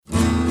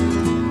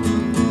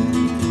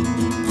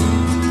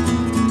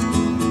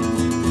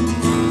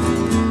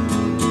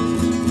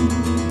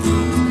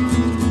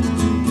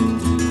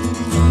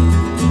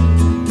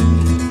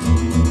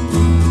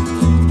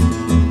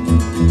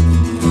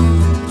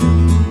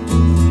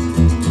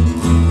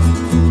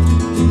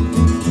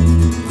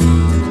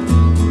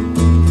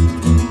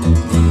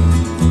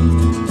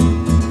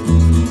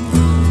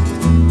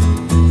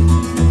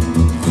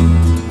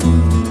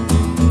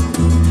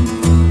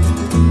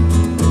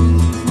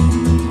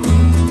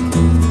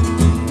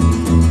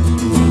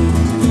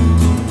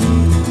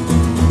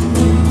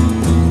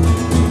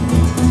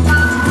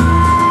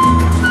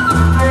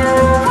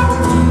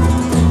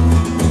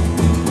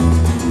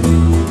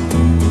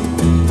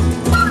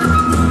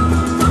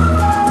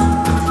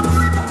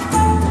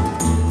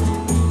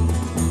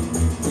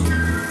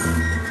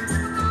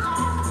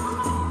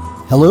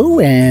Hello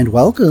and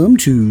welcome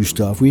to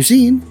Stuff We've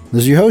Seen.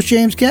 This is your host,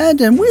 James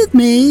Kent, and with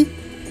me,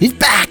 he's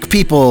back,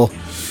 people.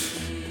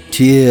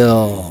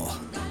 Teal.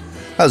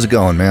 How's it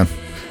going, man?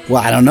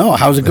 Well, I don't know.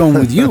 How's it going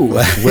with you?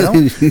 Well,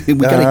 we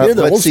got to hear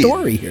the whole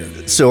story here.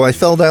 So I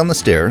fell down the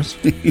stairs.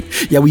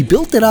 Yeah, we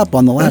built it up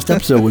on the last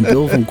episode when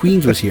Bill from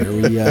Queens was here.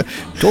 We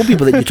told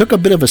people that you took a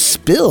bit of a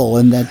spill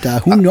and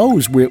that who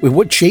knows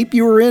what shape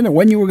you were in or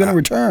when you were going to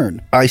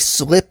return. I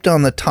slipped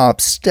on the top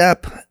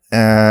step.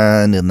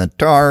 And in the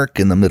dark,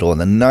 in the middle of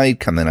the night,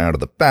 coming out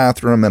of the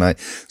bathroom, and I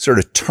sort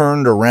of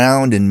turned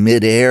around in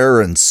midair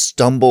and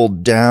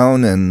stumbled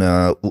down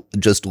and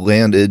just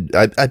landed.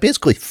 I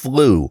basically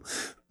flew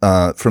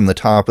from the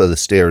top of the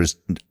stairs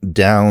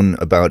down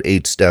about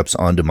 8 steps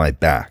onto my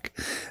back.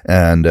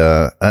 And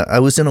I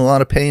was in a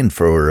lot of pain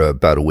for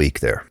about a week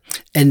there.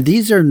 And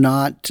these are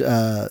not...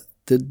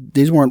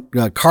 these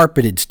weren't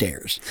carpeted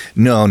stairs.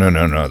 No.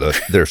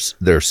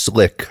 They're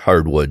slick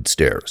hardwood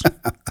stairs.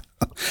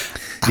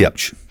 Yep.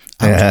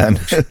 And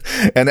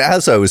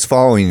as I was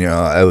falling,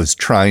 I was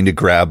trying to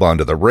grab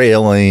onto the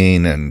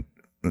railing and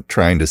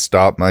trying to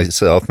stop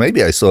myself.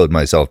 Maybe I slowed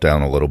myself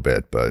down a little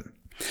bit, but.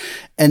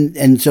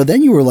 And so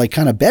then you were like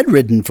kind of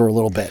bedridden for a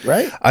little bit,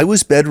 right? I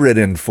was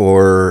bedridden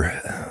for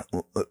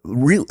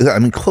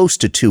close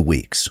to 2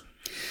 weeks.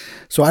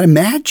 So I'd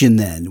imagine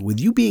then, with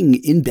you being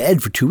in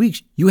bed for 2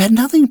 weeks, you had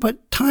nothing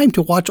but time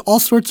to watch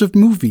all sorts of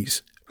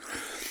movies,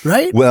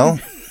 right? Well,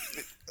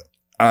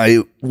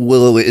 I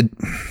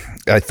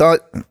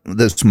thought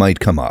this might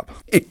come up.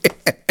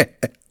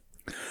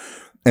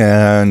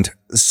 And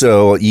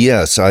so,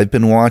 yes, I've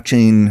been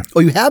watching. Oh,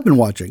 you have been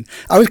watching.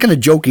 I was kind of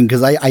joking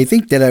because I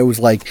think that I was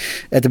like,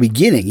 at the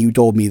beginning, you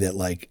told me that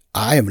like,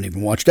 I haven't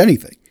even watched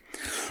anything.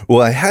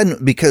 Well, I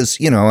hadn't because,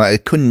 I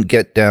couldn't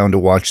get down to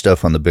watch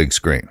stuff on the big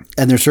screen.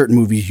 And there's certain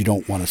movies you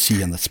don't want to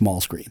see on the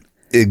small screen.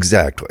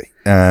 Exactly.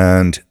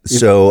 And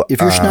if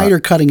you're Snyder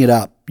cutting it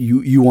up,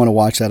 you want to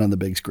watch that on the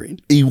big screen.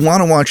 You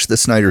want to watch the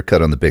Snyder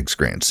cut on the big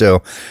screen.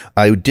 So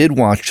I did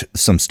watch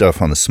some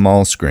stuff on the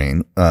small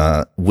screen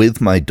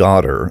with my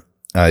daughter.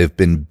 I've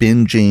been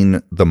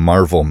binging the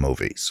Marvel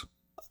movies.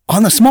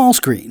 On the small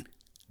screen?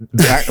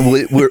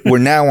 We're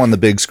now on the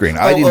big screen.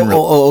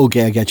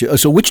 Okay, I got you.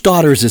 So which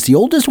daughter is this? The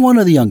oldest one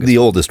or the youngest? The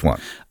oldest one.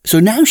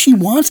 So now she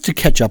wants to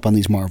catch up on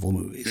these Marvel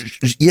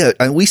movies. Yeah,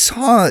 we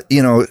saw,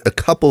 a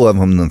couple of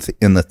them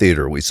in the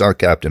theater. We saw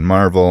Captain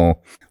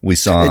Marvel. We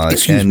saw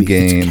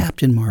Endgame. It's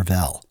Captain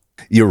Marvel.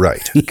 You're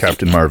right,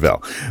 Captain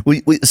Marvel.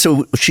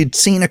 So she'd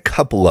seen a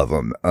couple of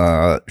them.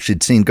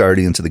 She'd seen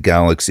Guardians of the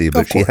Galaxy,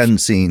 but she hadn't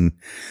seen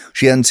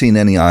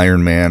any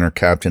Iron Man or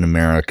Captain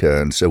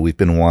America, and so we've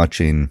been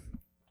watching.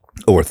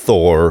 Or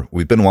Thor.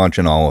 We've been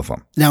watching all of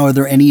them. Now, are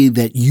there any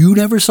that you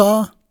never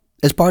saw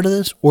as part of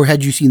this, or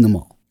had you seen them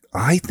all?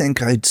 I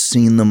think I'd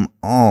seen them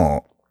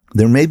all.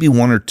 There may be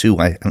one or two.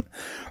 I'm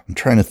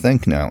trying to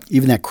think now.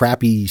 Even that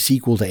crappy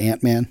sequel to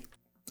Ant-Man?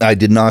 I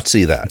did not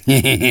see that.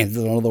 It's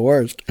one of the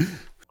worst.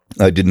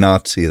 I did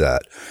not see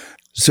that.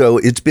 So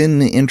it's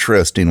been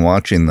interesting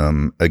watching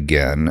them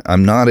again.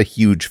 I'm not a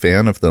huge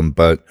fan of them,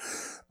 but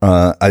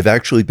I've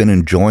actually been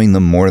enjoying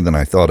them more than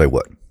I thought I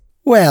would.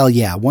 Well,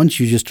 yeah, once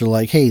you just are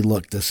like, hey,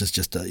 look, this is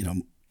just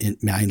a,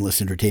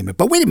 mindless entertainment.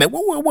 But wait a minute,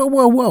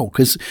 whoa.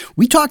 Because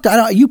we talked,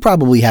 you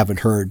probably haven't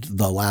heard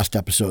the last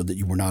episode that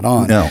you were not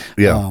on. No,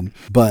 yeah.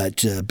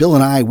 But Bill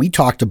and I, we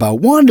talked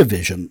about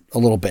WandaVision a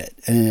little bit.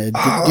 Didn't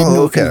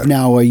know if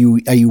now, are you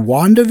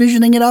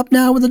WandaVisioning it up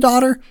now with the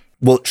daughter?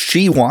 Well,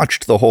 she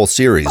watched the whole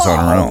series on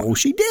her own. Oh,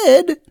 she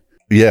did.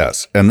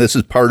 Yes, and this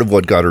is part of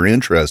what got her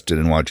interested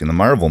in watching the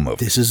Marvel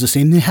movies. This is the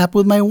same thing that happened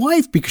with my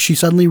wife because she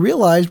suddenly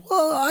realized,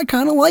 well, I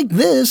kind of like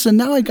this, and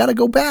now I got to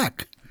go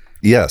back.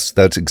 Yes,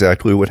 that's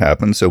exactly what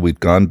happened. So we've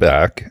gone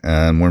back,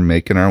 and we're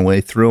making our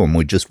way through them.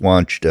 We just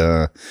watched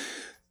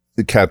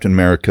Captain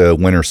America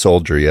Winter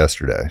Soldier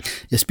yesterday.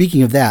 Yeah,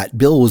 speaking of that,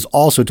 Bill was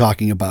also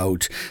talking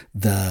about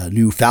the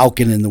new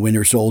Falcon and the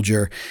Winter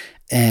Soldier,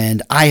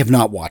 and I have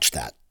not watched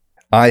that.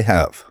 I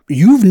have.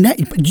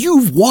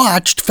 You've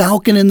watched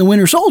Falcon and the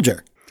Winter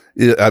Soldier.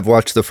 I've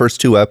watched the first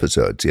 2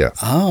 episodes, yeah.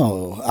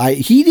 Oh,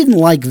 he didn't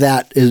like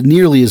that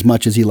nearly as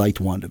much as he liked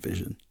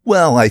WandaVision.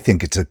 Well, I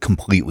think it's a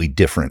completely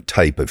different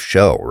type of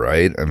show,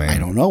 right? I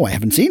don't know. I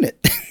haven't seen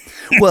it.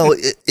 Well,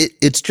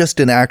 it's just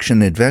an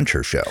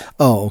action-adventure show.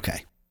 Oh,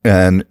 okay.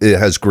 And it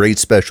has great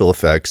special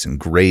effects and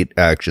great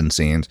action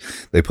scenes.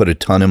 They put a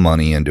ton of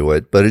money into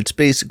it, but it's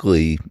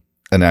basically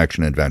an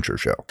action-adventure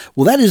show.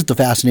 Well, that is the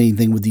fascinating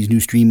thing with these new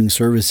streaming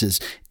services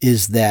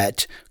is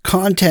that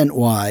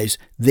content-wise,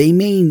 they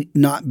may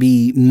not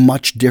be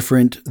much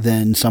different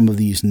than some of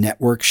these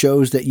network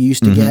shows that you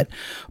used to get,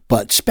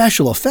 but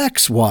special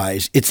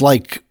effects-wise, it's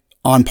like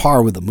on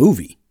par with a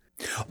movie.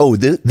 Oh,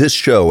 this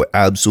show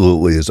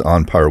absolutely is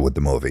on par with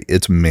the movie.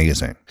 It's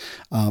amazing.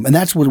 And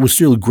that's what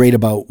was really great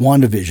about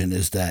WandaVision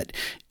is that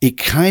it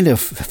kind of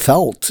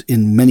felt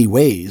in many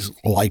ways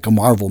like a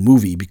Marvel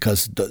movie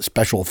because the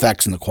special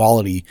effects and the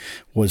quality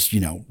was,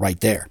 right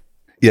there.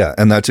 Yeah,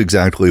 and that's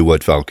exactly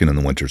what Falcon and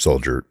the Winter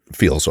Soldier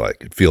feels like.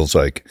 It feels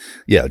like,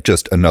 yeah,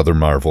 just another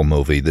Marvel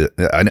movie. That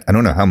I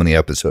don't know how many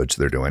episodes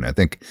they're doing. I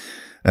think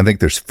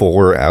there's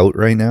 4 out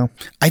right now.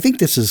 I think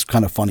this is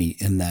kind of funny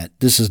in that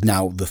this is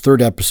now the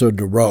 3rd episode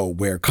in a row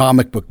where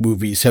comic book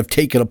movies have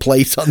taken a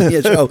place on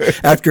the show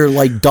after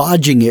like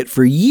dodging it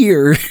for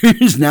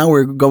years. Now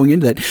we're going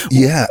into that.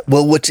 Yeah.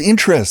 Well, what's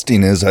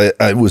interesting is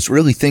I was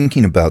really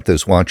thinking about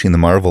this watching the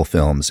Marvel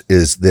films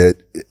is that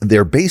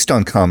they're based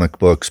on comic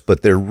books,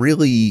 but they're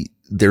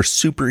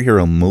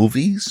superhero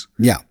movies.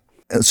 Yeah.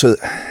 So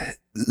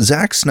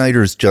Zack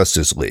Snyder's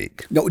Justice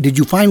League. No, did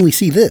you finally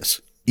see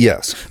this?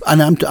 Yes.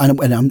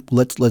 And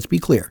let's be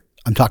clear.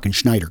 I'm talking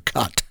Snyder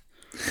Cut.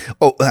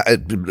 Oh,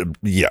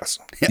 yes.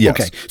 Yes.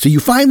 Okay. So you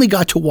finally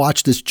got to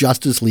watch this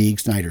Justice League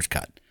Snyder's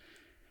Cut.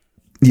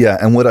 Yeah,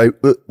 and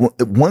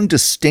one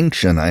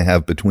distinction I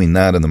have between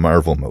that and the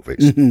Marvel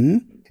movies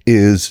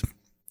is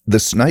the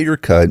Snyder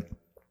Cut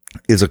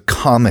is a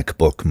comic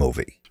book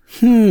movie.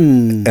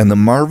 And the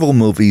Marvel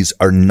movies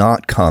are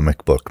not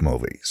comic book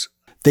movies.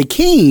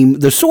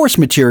 The source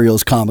material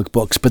is comic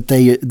books, but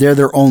they're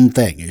their own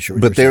thing.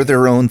 They're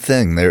their own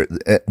thing.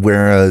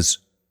 Whereas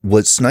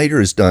what Snyder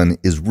has done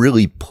is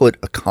really put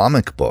a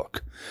comic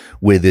book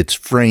with its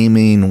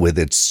framing, with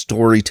its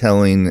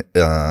storytelling,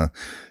 the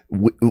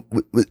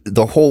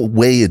whole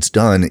way it's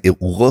done,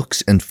 it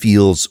looks and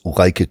feels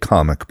like a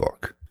comic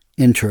book.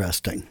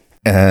 Interesting.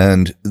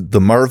 And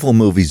the Marvel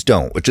movies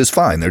don't, which is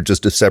fine. They're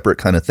just a separate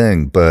kind of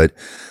thing. But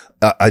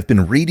I've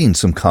been reading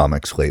some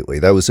comics lately.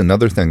 That was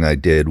another thing I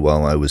did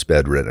while I was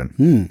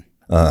bedridden.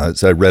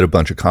 So I read a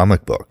bunch of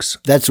comic books.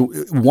 That's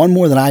one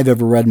more than I've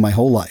ever read in my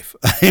whole life.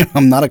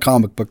 I'm not a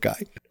comic book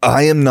guy.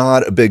 I am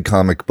not a big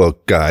comic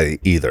book guy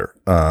either.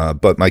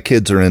 But my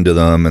kids are into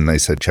them and they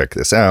said, check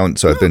this out.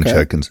 So I've been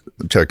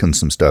checking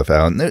some stuff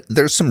out. And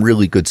there's some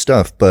really good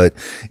stuff, but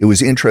it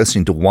was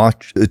interesting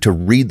to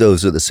read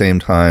those at the same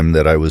time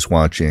that I was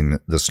watching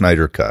the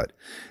Snyder Cut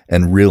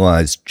and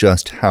realize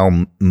just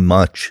how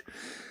much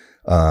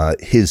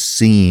his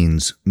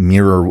scenes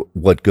mirror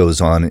what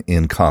goes on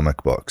in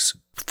comic books.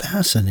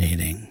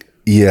 Fascinating.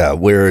 Yeah,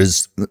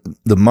 whereas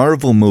the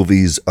Marvel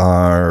movies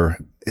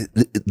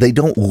they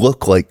don't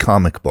look like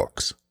comic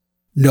books.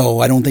 No,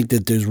 I don't think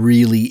that there's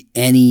really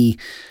any.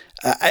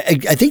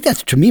 I think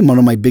that's, to me, one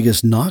of my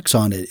biggest knocks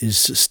on it is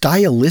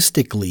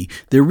stylistically,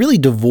 they're really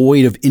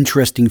devoid of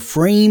interesting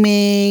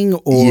framing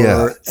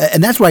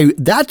and that's why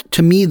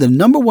to me, the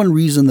number one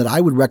reason that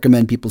I would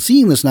recommend people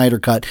seeing the Snyder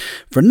Cut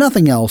for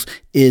nothing else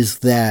is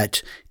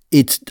that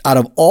it's out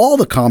of all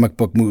the comic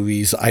book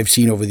movies I've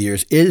seen over the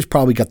years, it has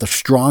probably got the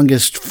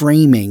strongest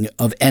framing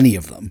of any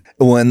of them.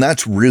 Well, and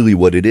that's really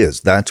what it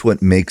is. That's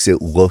what makes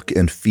it look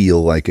and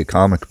feel like a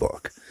comic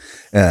book.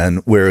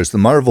 And whereas the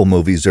Marvel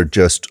movies are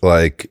just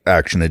like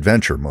action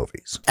adventure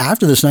movies.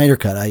 After the Snyder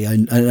Cut,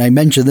 I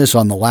mentioned this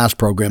on the last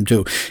program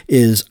too,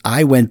 is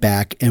I went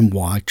back and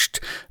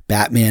watched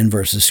Batman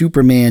versus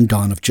Superman,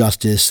 Dawn of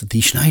Justice, the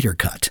Snyder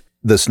Cut.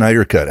 The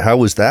Snyder Cut. How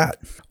was that?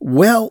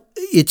 Well,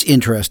 it's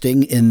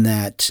interesting in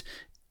that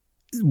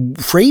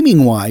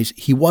framing wise,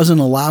 he wasn't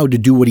allowed to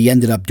do what he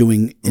ended up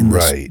doing in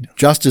this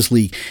Justice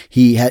League.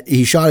 He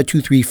shot at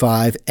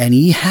 235 and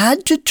he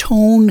had to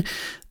tone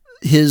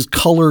his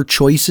color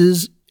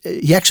choices.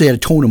 He actually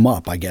had to tone them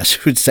up, I guess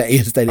you would say,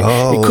 is that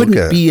it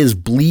couldn't be as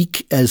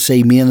bleak as,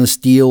 say, Man of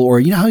Steel,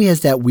 or you know how he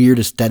has that weird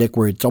aesthetic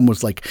where it's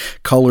almost like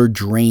color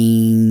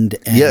drained.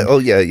 And,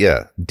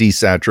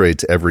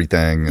 desaturates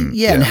everything. And,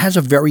 and it has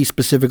a very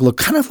specific look,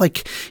 kind of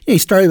like, he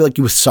started like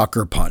with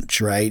Sucker Punch,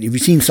 right? Have you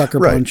seen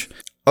Sucker Punch?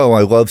 Oh,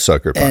 I love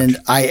Sucker Punch. And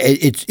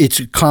it's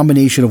a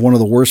combination of one of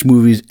the worst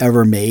movies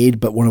ever made,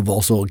 but one of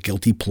also a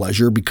guilty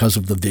pleasure because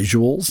of the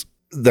visuals.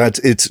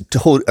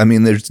 I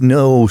mean, there's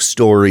no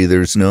story,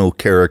 there's no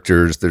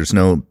characters,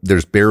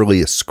 there's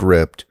barely a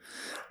script.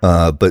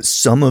 But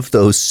some of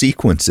those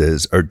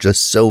sequences are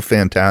just so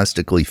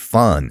fantastically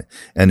fun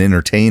and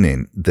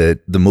entertaining that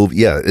the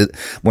movie,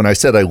 when I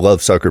said I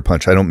love Sucker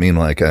Punch, I don't mean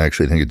like I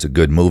actually think it's a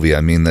good movie.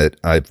 I mean that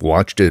I've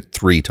watched it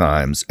 3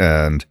 times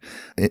and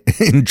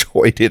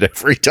enjoyed it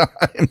every time.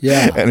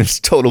 Yeah. And it's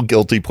total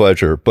guilty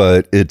pleasure,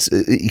 but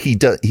he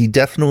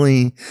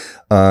definitely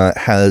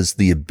has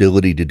the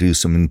ability to do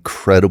some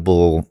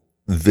incredible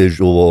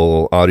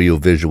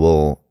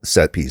audio-visual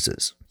set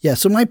pieces. Yeah,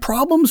 so my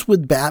problems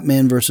with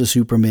Batman versus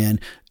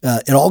Superman,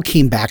 it all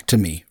came back to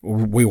me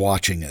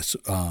rewatching this.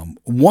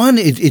 One,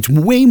 it's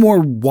way more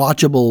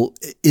watchable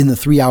in the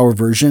 3-hour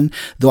version,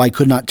 though I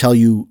could not tell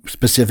you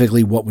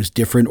specifically what was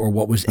different or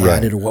what was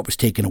added or what was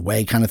taken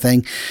away kind of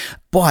thing.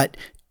 But,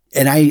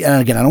 and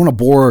again, I don't want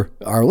to bore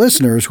our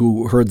listeners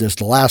who heard this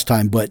the last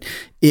time, but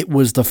it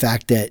was the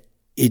fact that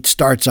it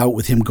starts out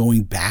with him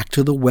going back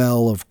to the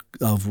well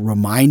of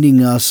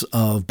reminding us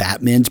of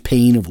Batman's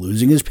pain of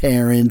losing his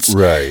parents.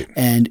 Right.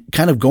 And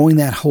kind of going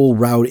that whole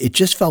route. It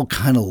just felt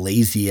kind of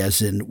lazy,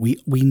 as in we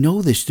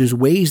know this. There's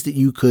ways that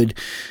you could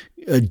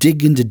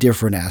dig into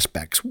different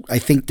aspects. I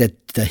think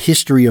that the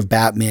history of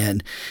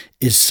Batman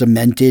is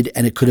cemented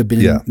and it could have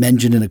been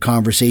mentioned in a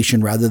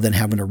conversation rather than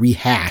having a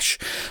rehash.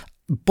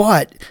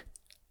 But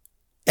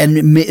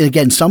And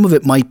again, some of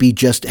it might be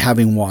just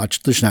having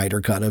watched the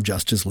Snyder Cut of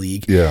Justice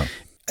League. Yeah.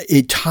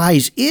 It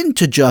ties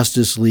into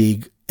Justice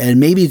League, and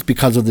maybe it's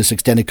because of this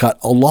extended cut,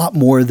 a lot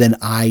more than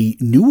I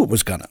knew it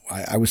was going to.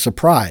 I was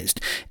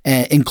surprised,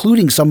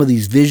 including some of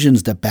these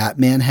visions that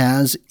Batman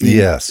has.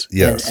 Yes.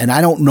 And I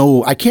don't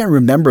know, I can't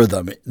remember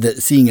them,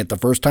 seeing it the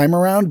first time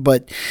around,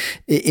 but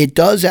it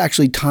does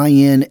actually tie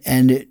in,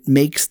 and it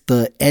makes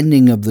the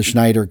ending of the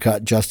Snyder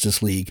Cut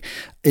Justice League,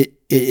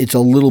 it's a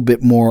little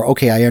bit more,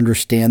 okay, I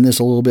understand this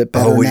a little bit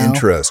better now.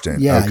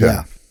 Interesting. Yeah, okay.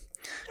 yeah.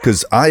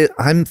 Because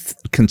I'm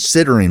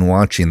considering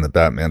watching the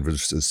Batman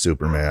versus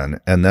Superman,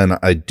 and then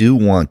I do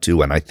want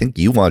to, and I think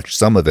you watched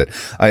some of it.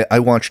 I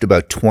watched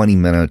about 20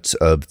 minutes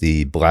of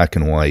the black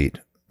and white,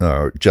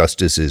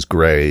 Justice is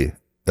Gray,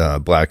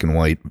 black and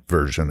white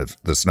version of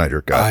the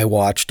Snyder Cut. I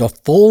watched a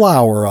full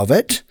hour of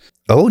it.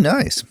 Oh,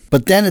 nice.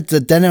 But then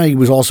then I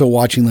was also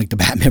watching like the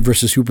Batman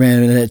versus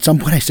Superman, and at some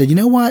point I said, you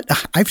know what?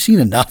 I've seen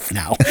enough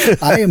now.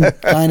 I am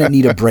kind of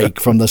need a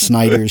break from the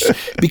Snyders,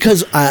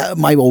 because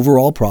my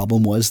overall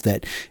problem was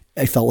that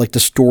I felt like the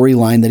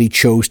storyline that he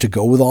chose to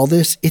go with all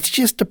this, it's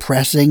just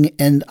depressing,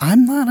 and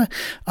I'm not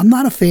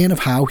a fan of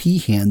how he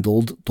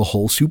handled the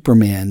whole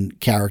Superman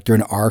character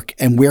and arc,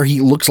 and where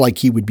he looks like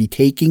he would be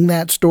taking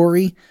that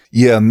story.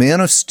 Yeah,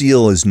 Man of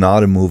Steel is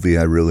not a movie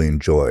I really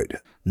enjoyed.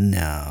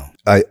 No.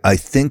 I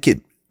think it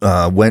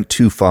went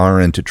too far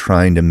into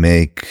trying to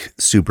make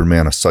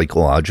Superman a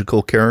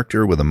psychological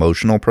character with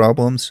emotional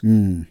problems.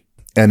 Mm.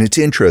 And it's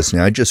interesting.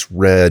 I just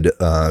read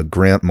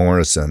Grant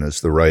Morrison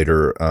as the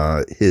writer,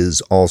 his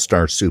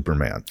All-Star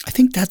Superman. I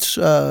think that's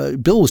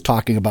Bill was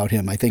talking about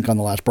him, I think, on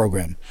the last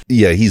program.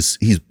 Yeah, he's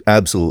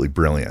absolutely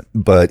brilliant.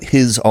 But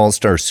his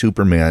All-Star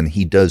Superman,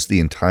 he does the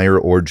entire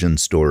origin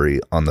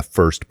story on the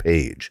first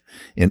page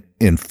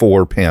in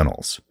 4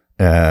 panels.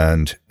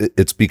 And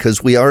it's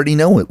because we already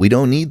know it. We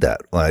don't need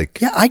that.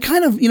 Yeah, I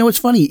kind of, it's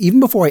funny. Even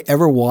before I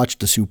ever watched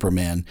the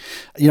Superman,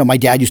 my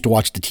dad used to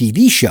watch the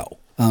TV show.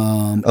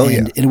 And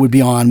it would be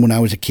on when I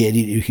was a kid.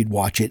 He'd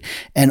watch it.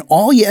 And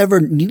all you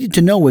ever needed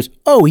to know was,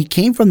 he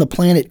came from the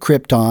planet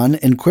Krypton,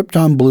 and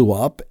Krypton blew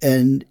up.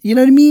 And you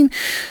know what I mean?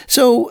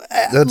 So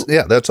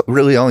that's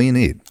really all you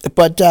need.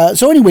 But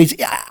so anyways,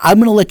 I'm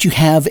going to let you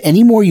have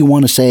any more you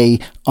want to say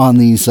on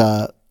these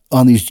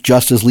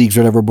Justice Leagues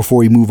or whatever before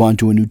we move on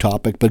to a new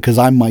topic, because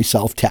I'm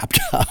myself tapped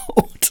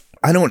out.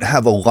 I don't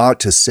have a lot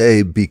to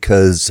say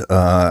because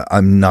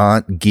I'm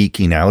not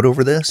geeking out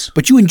over this.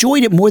 But you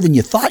enjoyed it more than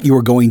you thought you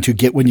were going to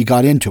get when you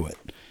got into it.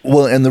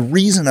 Well, and the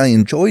reason I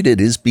enjoyed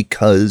it is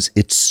because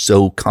it's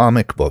so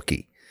comic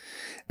booky,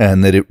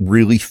 and that it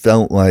really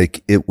felt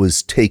like it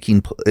was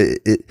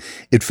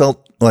it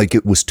felt like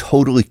it was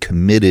totally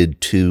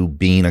committed to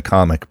being a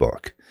comic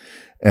book.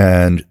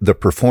 And the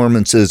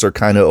performances are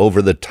kind of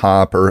over the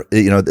top, or,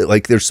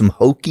 like there's some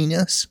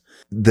hokiness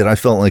that I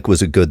felt like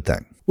was a good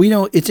thing.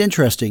 Well, it's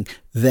interesting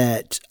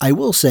that I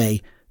will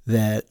say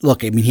that,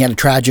 look, he had a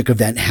tragic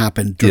event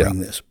happen during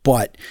this,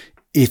 but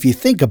if you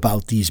think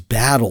about these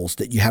battles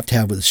that you have to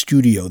have with the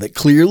studio, that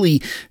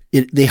clearly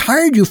they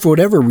hired you for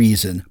whatever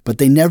reason, but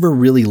they never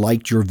really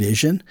liked your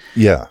vision.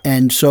 Yeah.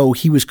 And so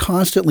he was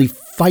constantly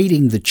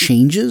fighting the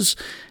changes,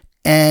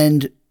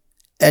 and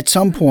at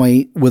some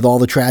point, with all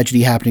the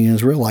tragedy happening in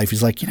his real life,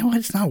 he's like, you know what,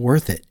 it's not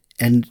worth it.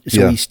 And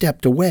so he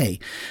stepped away.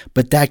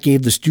 But that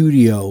gave the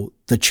studio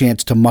the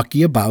chance to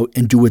mucky about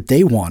and do what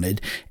they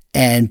wanted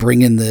and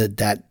bring in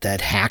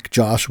that hack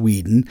Joss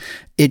Whedon.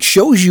 It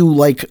shows you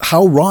like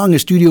how wrong a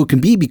studio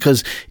can be,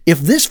 because if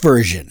this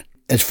version,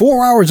 as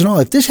 4 hours and all,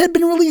 if this had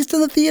been released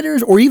in the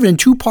theaters or even in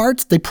 2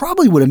 parts, they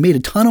probably would have made a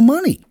ton of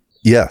money.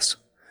 Yes.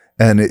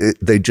 And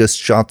they just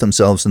shot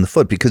themselves in the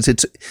foot, because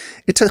it's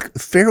a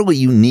fairly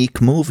unique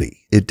movie.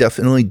 It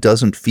definitely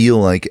doesn't feel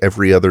like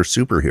every other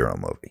superhero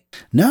movie.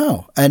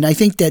 No. And I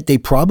think that they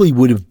probably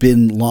would have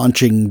been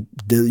launching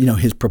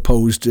his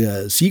proposed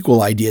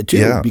sequel idea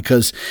too,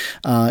 because,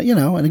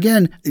 and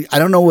again, I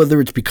don't know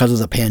whether it's because of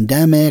the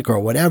pandemic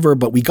or whatever,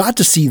 but we got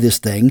to see this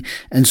thing.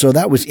 And so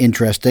that was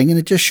interesting. And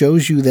it just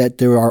shows you that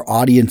there are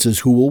audiences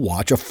who will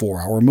watch a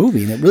 4-hour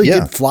movie. And it really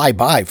did fly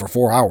by for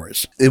 4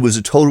 hours. It was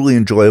a totally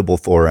enjoyable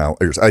 4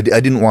 hours. I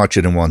didn't watch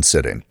it in one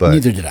sitting, but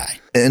neither did I.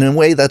 In a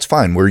way, that's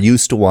fine. We're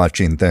used to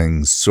watching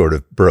things sort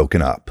of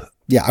broken up.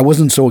 Yeah, I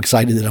wasn't so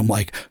excited that I'm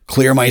like,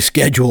 clear my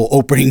schedule,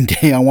 opening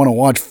day, I want to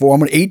watch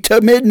 8 to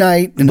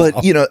midnight.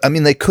 But,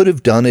 they could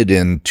have done it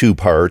in 2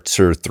 parts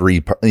or 3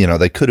 parts.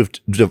 They could have,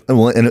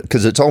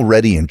 because it's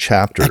already in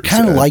chapters. I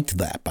kind of liked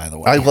that, by the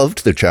way. I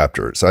loved the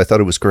chapters. I thought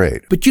it was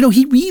great. But, he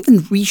even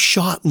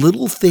reshot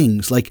little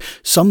things, like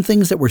some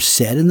things that were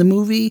said in the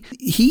movie.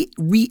 He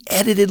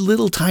re-edited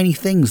little tiny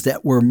things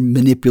that were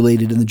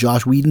manipulated in the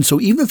Joss Whedon. So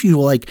even if you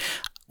were like,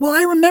 well,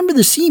 I remember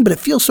the scene, but it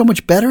feels so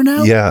much better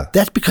now. Yeah.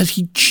 That's because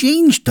he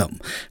changed them.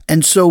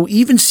 And so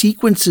even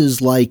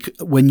sequences like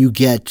when you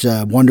get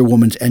Wonder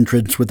Woman's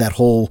entrance with that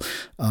whole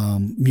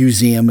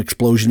museum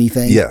explosion-y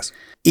thing. Yes.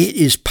 It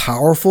is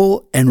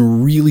powerful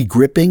and really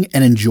gripping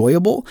and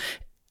enjoyable,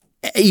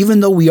 even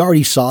though we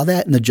already saw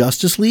that in the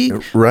Justice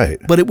League. Right.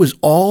 But it was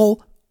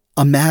all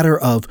a matter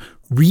of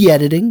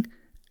re-editing,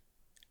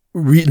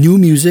 new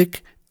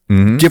music,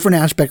 different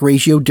aspect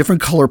ratio,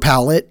 different color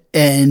palette,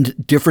 and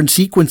different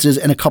sequences,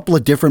 and a couple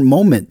of different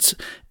moments.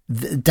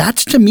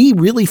 That's to me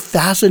really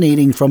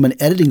fascinating from an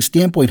editing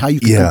standpoint, how you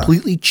can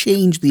completely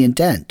change the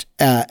intent.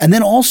 And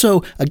then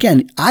also,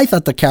 again, I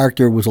thought the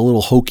character was a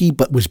little hokey,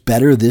 but was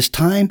better this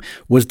time,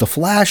 was the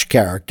Flash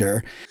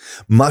character.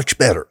 Much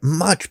better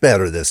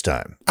this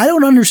time. I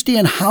don't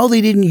understand how they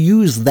didn't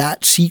use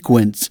that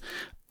sequence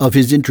of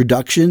his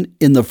introduction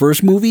in the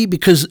first movie,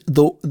 because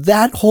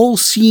that whole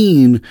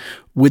scene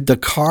with the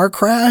car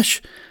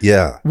crash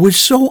was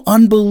so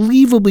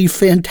unbelievably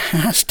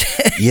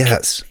fantastic.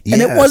 Yes.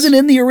 And it wasn't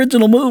in the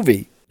original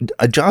movie.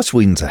 Joss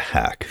Whedon's a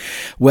hack.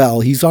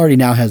 Well, he's already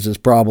now has his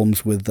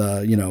problems with,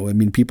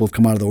 people have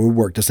come out of the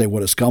woodwork to say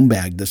what a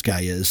scumbag this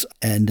guy is.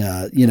 And,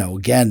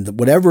 again,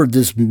 whatever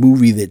this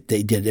movie that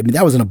they did,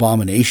 that was an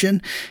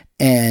abomination.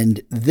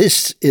 And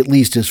this, at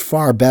least, is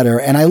far better.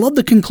 And I love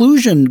the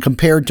conclusion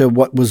compared to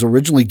what was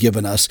originally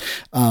given us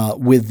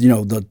with,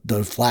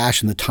 the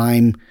Flash and the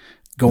time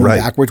going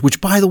backwards,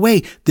 which, by the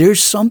way,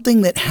 there's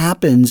something that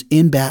happens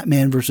in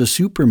Batman versus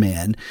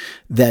Superman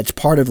that's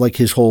part of like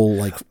his whole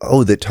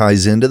that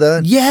ties into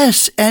that?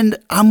 Yes. And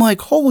I'm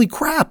like, holy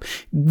crap.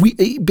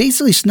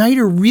 Basically,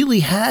 Snyder really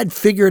had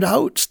figured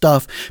out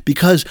stuff,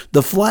 because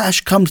the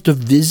Flash comes to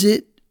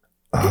visit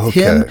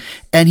him,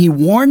 and he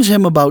warns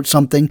him about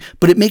something,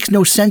 but it makes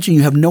no sense and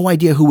you have no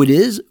idea who it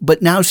is.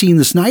 But now seeing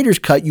the Snyder's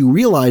cut, you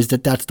realize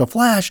that that's the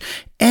Flash,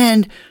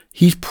 and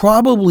he's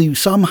probably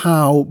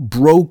somehow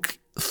broke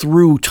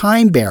through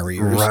time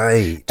barriers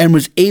and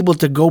was able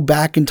to go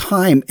back in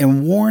time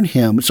and warn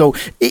him. So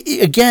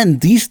again,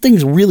 these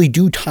things really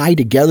do tie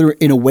together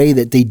in a way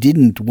that they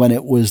didn't when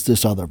it was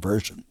this other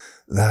version.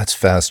 That's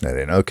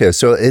fascinating. Okay,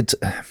 so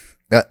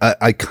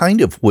I kind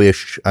of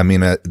wish,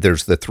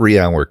 there's the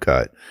 3-hour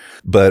cut,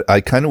 but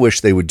I kind of wish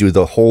they would do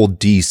the whole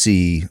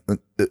DC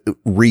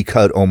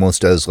recut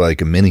almost as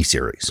like a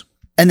miniseries.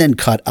 And then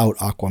cut out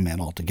Aquaman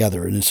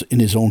altogether in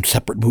his own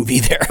separate movie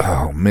there.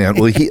 Oh, man.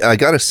 Well, I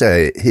got to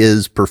say,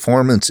 his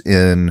performance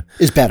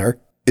is better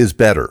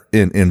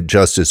in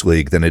Justice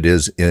League than it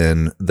is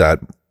in that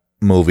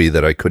movie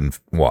that I couldn't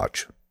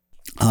watch.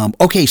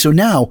 Okay, so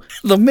now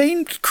the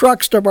main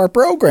crux of our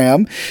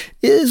program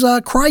is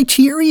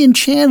Criterion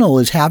Channel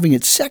is having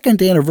its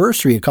 2nd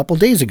anniversary a couple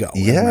days ago.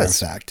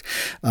 Yes. As a matter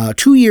of fact.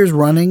 2 years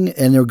running,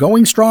 and they're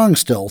going strong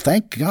still,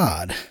 thank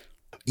God.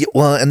 Yeah,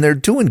 well, and they're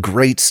doing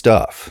great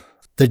stuff.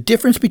 The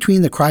difference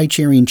between the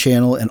Criterion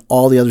Channel and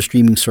all the other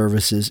streaming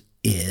services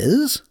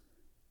is?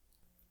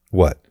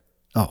 What?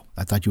 Oh,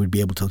 I thought you would be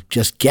able to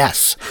just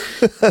guess.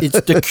 It's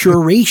the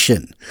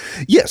curation.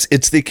 Yes,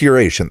 it's the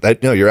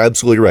curation. No, you're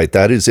absolutely right.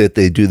 That is it.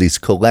 They do these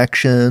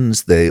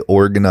collections. They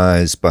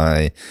organize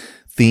by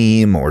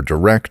theme or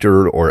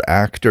director or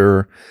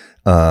actor.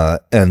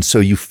 And so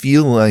you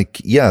feel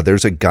like,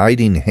 there's a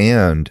guiding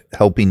hand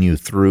helping you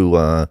through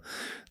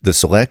the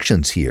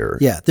selections here.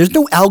 Yeah, there's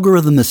no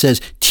algorithm that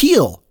says,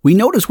 Teal, we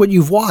notice what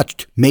you've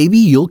watched. Maybe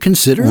you'll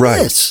consider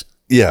this.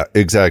 Yeah,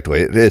 exactly.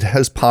 It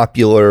has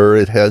popular,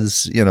 it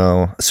has,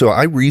 so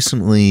I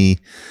recently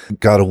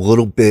got a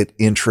little bit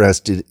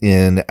interested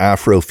in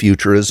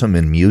Afrofuturism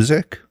in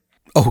music.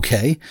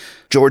 Okay.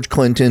 George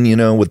Clinton,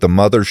 with the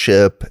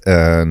Mothership.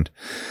 And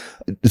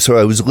so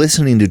I was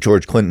listening to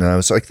George Clinton and I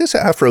was like, this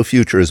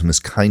Afrofuturism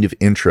is kind of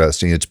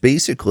interesting. It's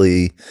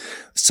basically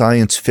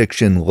science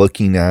fiction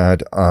looking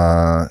at,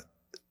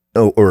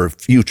 or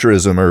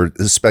futurism or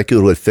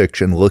speculative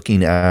fiction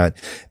looking at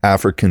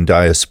African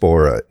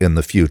diaspora in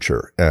the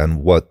future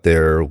and what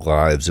their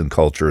lives and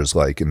culture is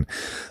like. And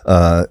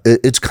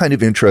it's kind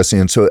of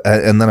interesting. And so,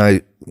 and then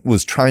I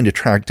was trying to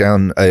track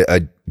down,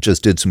 I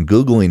just did some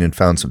Googling and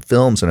found some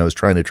films and I was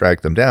trying to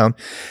track them down.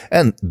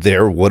 And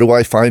what do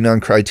I find on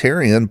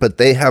Criterion? But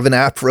they have an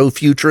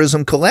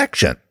Afrofuturism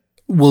collection.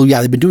 Well,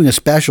 yeah, they've been doing a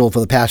special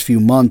for the past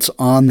few months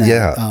on that.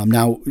 Yeah.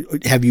 Now,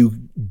 have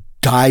you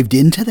dived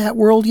into that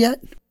world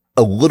yet?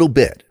 A little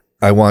bit.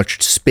 I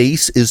watched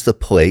Space is the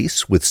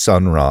Place with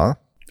Sun Ra.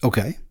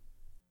 Okay.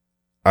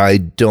 I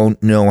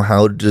don't know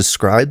how to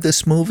describe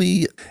this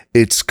movie.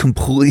 It's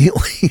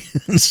completely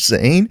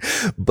insane.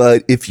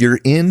 But if you're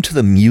into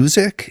the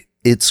music,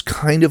 it's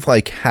kind of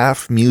like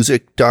half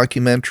music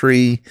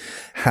documentary,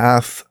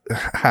 half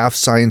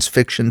science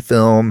fiction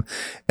film,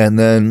 and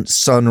then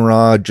Sun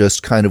Ra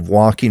just kind of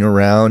walking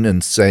around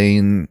and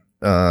saying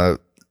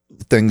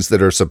things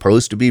that are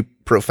supposed to be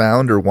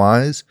profound or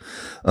wise,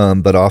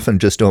 but often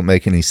just don't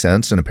make any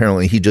sense. And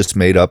apparently he just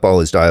made up all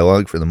his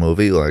dialogue for the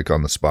movie, like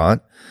on the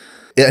spot.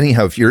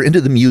 Anyhow, if you're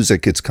into the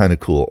music, it's kind of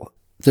cool.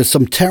 There's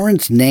some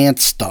Terrence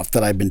Nance stuff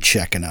that I've been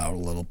checking out a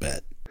little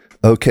bit.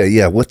 Okay,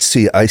 yeah, let's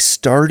see. I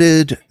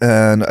started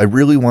and I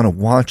really want to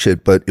watch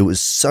it, but it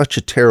was such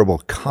a terrible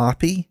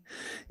copy,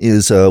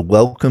 is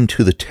Welcome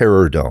to the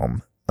Terror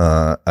Dome.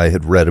 I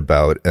had read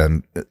about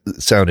and it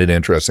sounded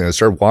interesting. I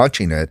started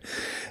watching it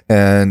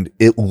and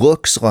it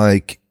looks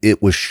like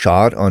it was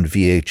shot on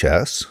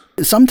VHS.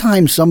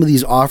 sometimes some of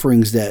these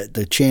offerings that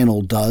the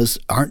channel does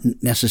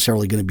aren't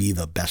necessarily going to be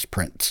the best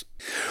prints.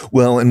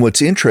 Well, and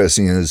what's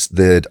interesting is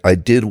that I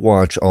did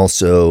watch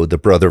also The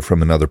Brother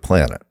from Another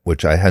Planet,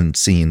 which I hadn't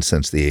seen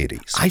since the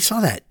 80s. I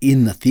saw that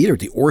in the theater at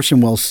the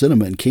Orson Welles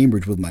Cinema in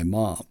Cambridge with my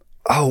mom.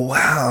 Oh,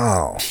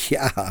 wow.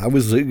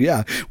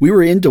 Yeah, we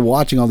were into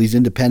watching all these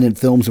independent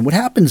films. And what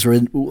happens,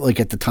 like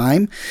at the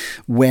time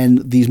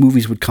when these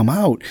movies would come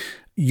out,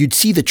 you'd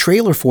see the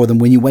trailer for them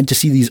when you went to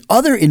see these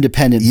other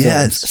independent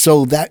films.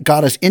 So that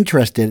got us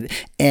interested.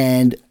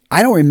 And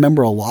I don't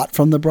remember a lot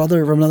from The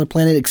Brother from Another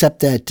Planet, except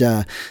that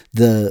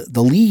the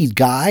lead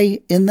guy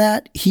in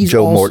that, he's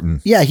Joe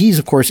Morton. Yeah, he's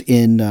of course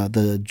in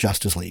the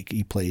Justice League.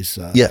 He plays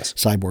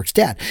Cyborg's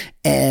dad.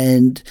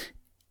 And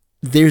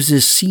there's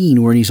this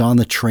scene where he's on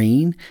the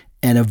train,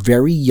 and a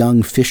very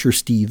young Fisher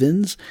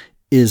Stevens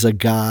is a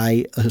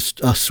guy, a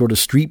sort of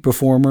street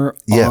performer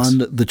on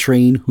the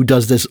train who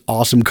does this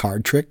awesome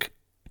card trick.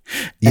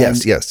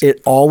 Yes.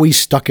 It always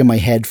stuck in my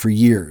head for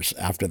years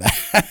after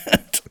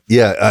that.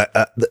 Yeah,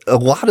 a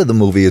lot of the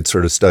movie had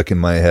sort of stuck in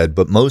my head,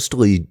 but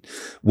mostly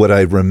what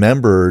I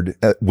remembered,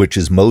 which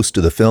is most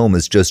of the film,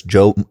 is just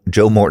Joe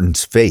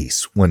Morton's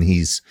face when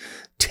he's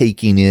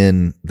taking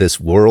in this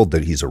world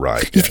that he's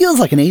arrived in. He feels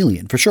like an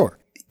alien, for sure.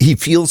 He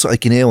feels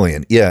like an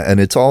alien, yeah, and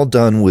it's all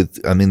done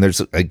with, I mean,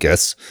 there's, I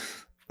guess,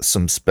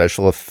 some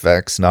special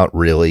effects, not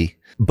really.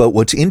 But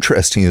what's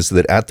interesting is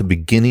that at the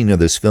beginning of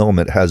this film,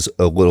 it has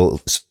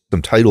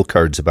some title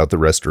cards about the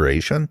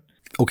restoration.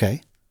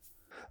 Okay.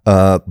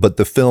 But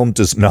the film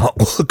does not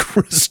look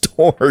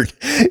restored.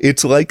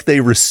 It's like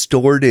they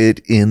restored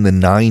it in the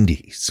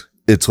 90s.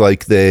 It's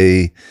like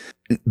they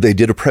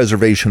did a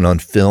preservation on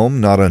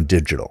film, not on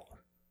digital.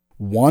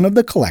 One of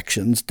the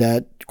collections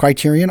that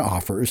Criterion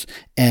offers,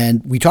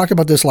 and we talked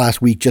about this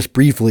last week just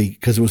briefly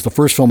because it was the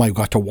first film I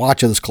got to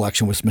watch of this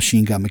collection, was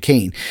Machine Gun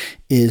McCain,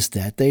 is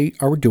that they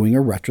are doing a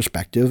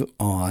retrospective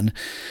on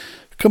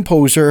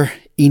composer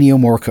Ennio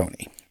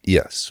Morricone.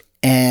 Yes.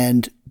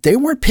 And they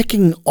weren't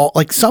picking all,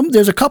 like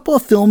there's a couple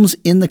of films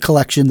in the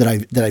collection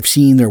that I've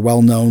seen. They're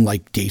well known,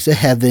 like Days of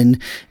Heaven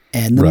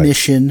and The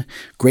Mission,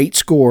 great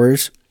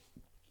scores.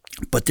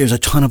 But there's a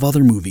ton of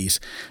other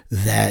movies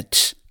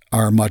that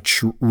are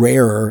much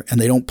rarer,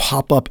 and they don't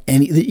pop up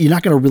you're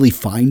not going to really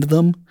find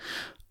them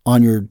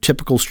on your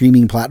typical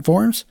streaming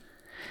platforms.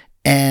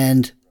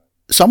 And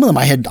some of them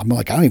I'm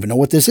like, I don't even know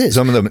what this is.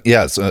 Some of them,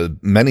 yes,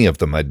 many of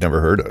them I'd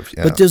never heard of.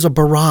 Yeah. But there's a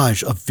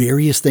barrage of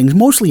various things,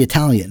 mostly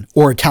Italian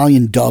or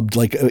Italian dubbed,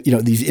 like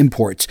these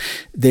imports.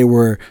 There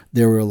were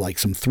like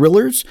some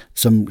thrillers,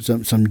 some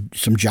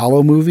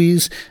giallo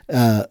movies,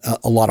 a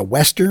lot of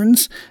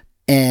westerns,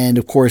 and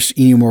of course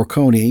Ennio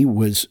Morricone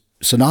was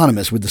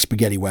synonymous with the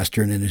spaghetti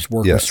western in his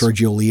work with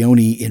Sergio Leone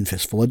in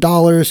Fistful of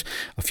Dollars,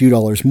 A Few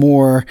Dollars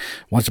More,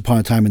 Once Upon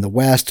a Time in the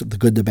West, The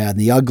Good, the Bad, and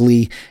the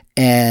Ugly.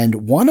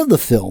 And one of the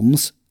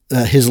films,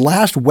 his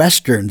last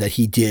western that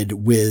he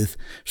did with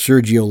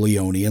Sergio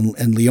Leone,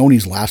 and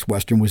Leone's last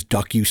western was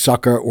Duck You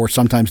Sucker, or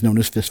sometimes known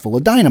as Fistful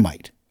of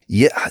Dynamite.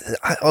 Yeah.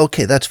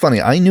 Okay. That's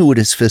funny. I knew it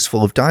as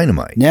Fistful of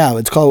Dynamite. Yeah.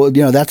 It's called,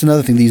 that's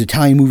another thing. These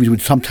Italian movies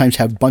would sometimes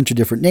have a bunch of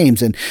different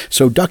names. And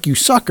so Duck You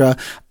Sucker,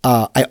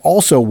 I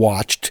also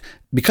watched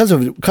because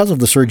of the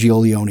Sergio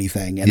Leone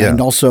thing.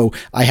 And also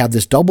I have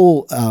this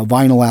double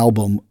vinyl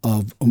album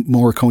of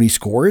Morricone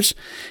scores,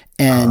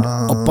 and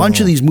a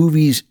bunch of these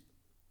movies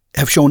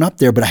have shown up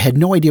there, but I had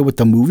no idea what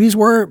the movies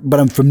were,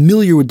 but I'm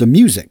familiar with the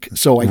music.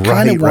 So I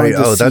kind of wanted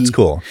to see. That's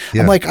cool.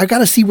 Yeah. I'm like, I got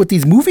to see what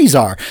these movies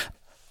are.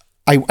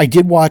 I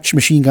did watch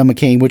Machine Gun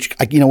McCain, which,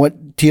 you know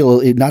what,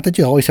 Teal, not that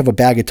you always have a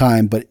bag of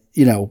time, but,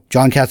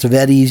 John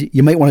Cassavetes,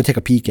 you might want to take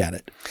a peek at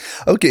it.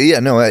 Okay. Yeah.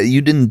 No, you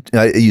didn't.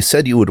 You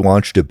said you had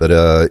watched it, but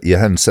you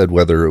hadn't said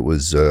whether it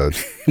was,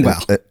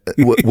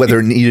 whether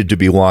it needed to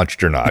be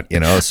watched or not.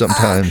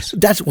 Sometimes.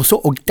 That's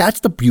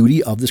the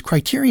beauty of this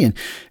Criterion.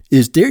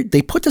 Is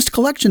they put this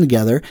collection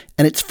together,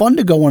 and it's fun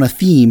to go on a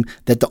theme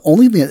that the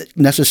only thing that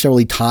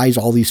necessarily ties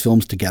all these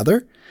films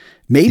together.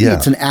 Maybe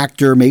it's an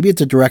actor, maybe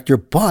it's a director,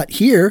 but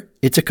here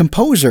it's a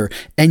composer,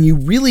 and you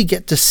really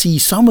get to see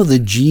some of the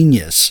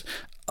genius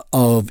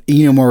of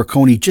Ennio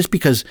Morricone just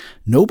because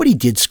nobody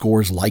did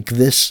scores like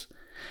this,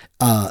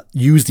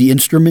 use the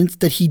instruments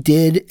that he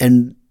did,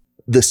 and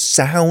the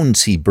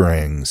sounds he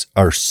brings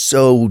are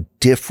so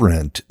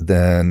different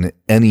than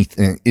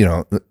anything,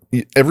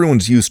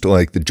 everyone's used to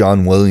like the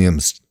John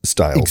Williams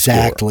style.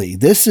 Exactly. Score.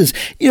 This is,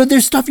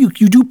 there's stuff you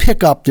do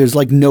pick up. There's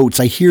like notes.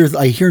 I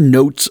hear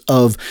notes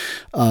of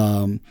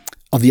the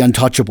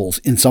Untouchables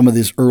in some of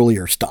this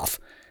earlier stuff.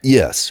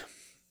 Yes.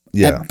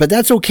 Yeah. But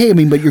that's okay. I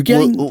mean, but you're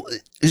getting.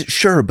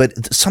 Sure,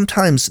 but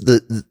sometimes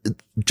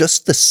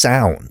just the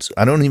sounds.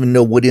 I don't even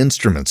know what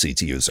instruments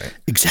he's using.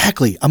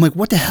 Exactly. I'm like,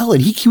 what the hell?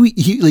 And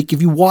he like,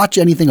 if you watch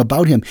anything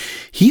about him,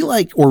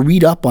 or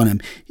read up on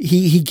him,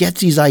 he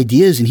gets these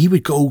ideas, and he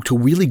would go to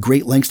really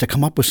great lengths to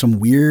come up with some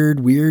weird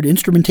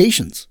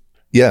instrumentations.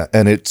 Yeah,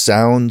 and it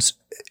sounds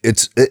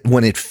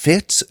when it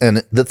fits,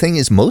 and the thing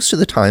is, most of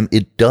the time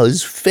it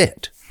does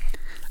fit.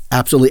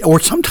 Absolutely. Or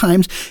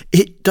sometimes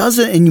it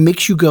doesn't, and it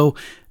makes you go,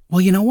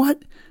 well, you know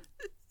what?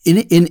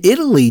 in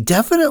Italy,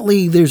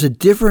 definitely there's a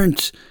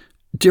different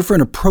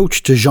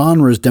approach to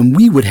genres than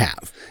we would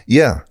have.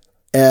 Yeah.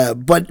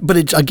 But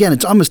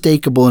it's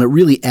unmistakable, and it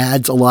really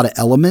adds a lot of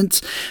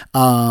elements.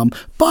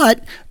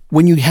 But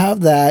when you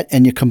have that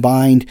and you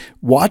combined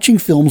watching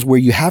films where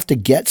you have to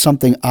get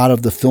something out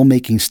of the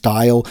filmmaking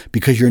style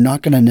because you're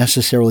not going to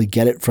necessarily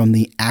get it from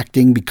the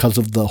acting because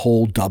of the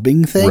whole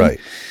dubbing thing. Right.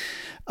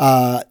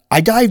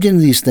 I dived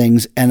into these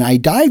things, and I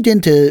dived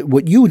into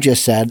what you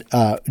just said,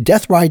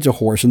 Death Rides a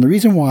Horse. And the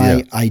reason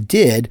why I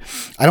did,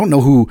 I don't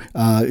know who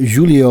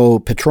Giulio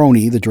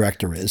Petroni, the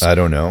director, is. I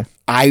don't know.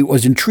 I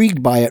was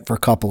intrigued by it for a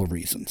couple of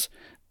reasons.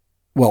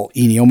 Well,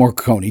 Ennio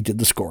Morricone did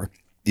the score.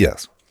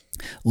 Yes.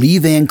 Lee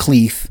Van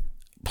Cleef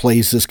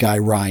plays this guy,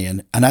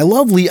 Ryan. And I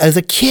love Lee. As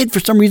a kid, for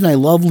some reason, I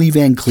love Lee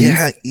Van Cleef.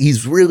 Yeah,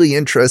 he's really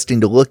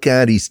interesting to look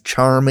at. He's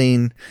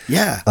charming.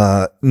 Yeah.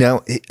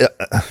 Now,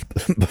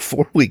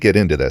 before we get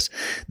into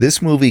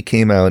this movie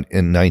came out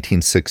in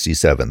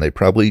 1967. They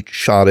probably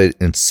shot it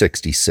in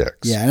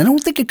 66. Yeah, and I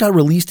don't think it got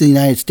released in the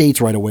United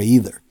States right away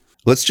either.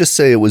 Let's just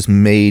say it was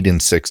made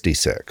in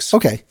 66.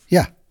 Okay,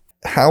 yeah.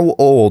 How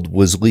old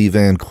was Lee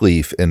Van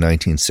Cleef in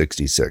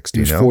 1966?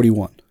 Do you know? He was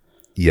 41.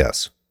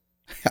 Yes.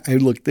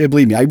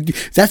 Believe me,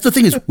 that's the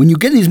thing is when you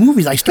get in these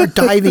movies, I start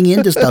diving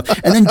into stuff.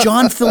 And then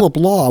John Philip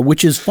Law,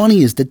 which is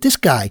funny, is that this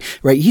guy,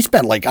 right, he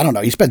spent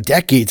he spent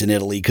decades in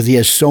Italy because he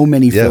has so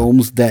many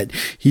films that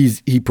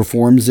he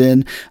performs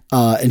in.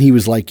 And he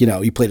was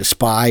he played a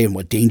spy in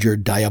Danger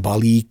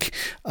Diabolique.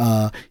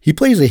 He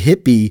plays a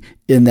hippie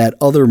in that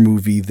other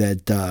movie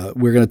that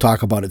we're going to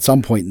talk about at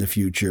some point in the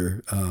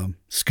future,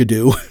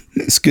 Skidoo.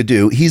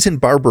 Skidoo. He's in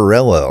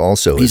Barbarella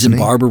also. He's in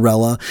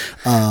Barbarella.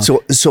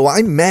 So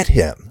I met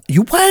him.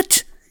 You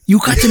what? You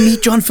got to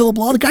meet John Philip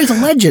Law? The guy's a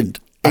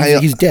legend.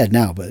 He's dead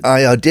now, but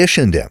I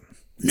auditioned him.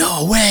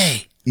 No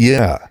way.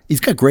 Yeah. He's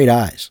got great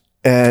eyes.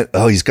 And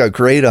he's got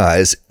great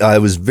eyes. I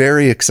was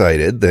very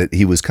excited that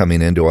he was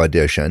coming in to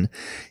audition.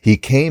 He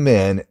came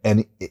in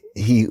and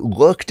he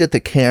looked at the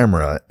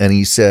camera and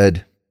he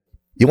said,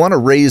 "You want to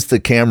raise the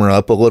camera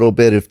up a little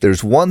bit? If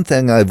there's one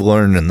thing I've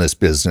learned in this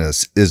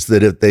business is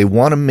that if they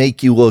want to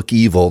make you look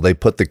evil, they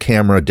put the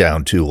camera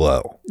down too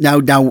low." Now,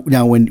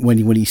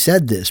 when he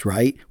said this,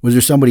 right, was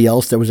there somebody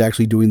else that was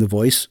actually doing the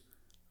voice?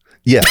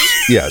 Yes.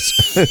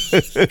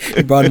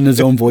 He brought in his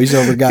own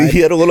voiceover guy. He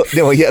had a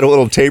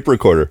little tape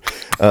recorder.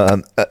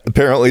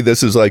 Apparently,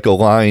 this is like a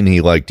line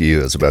he liked to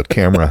use about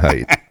camera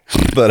height.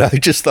 But I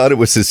just thought it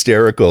was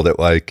hysterical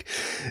that,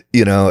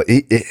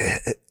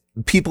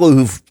 people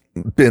who've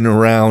been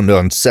around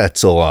on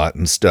sets a lot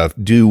and stuff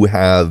do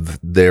have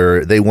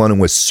they want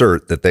to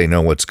assert that they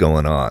know what's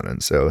going on.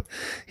 And so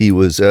it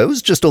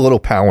was just a little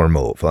power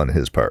move on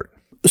his part.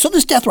 So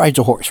this Death Rides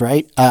a Horse,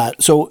 right? I'm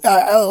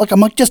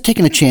just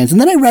taking a chance. And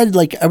then I read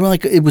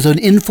it was an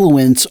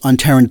influence on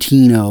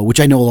Tarantino, which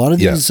I know a lot of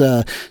these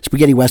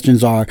spaghetti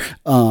westerns are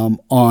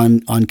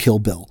on Kill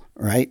Bill,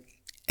 right?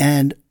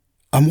 And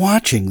I'm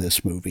watching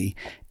this movie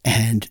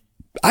and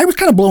I was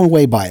kind of blown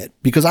away by it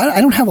because I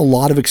don't have a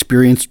lot of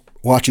experience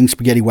watching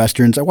spaghetti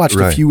westerns. I watched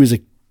a few as a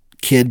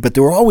kid, but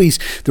they're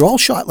all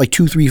shot like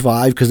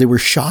 2.35 because they were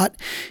shot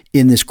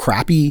in this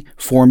crappy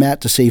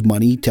format to save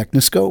money,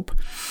 Technoscope.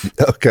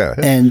 Okay.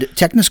 And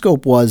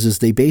Technoscope is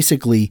they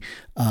basically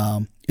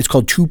it's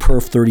called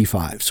 2perf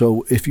 35.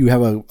 So if you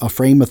have a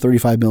frame of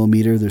 35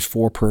 millimeter, there's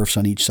 4 perfs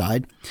on each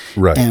side.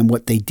 Right. And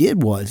what they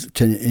did was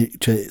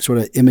to sort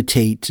of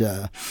imitate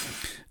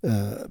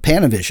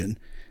Panavision,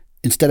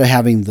 instead of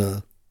having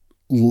the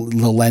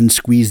lens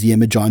squeeze the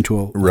image onto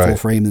a full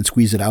frame and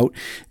squeeze it out,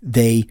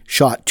 they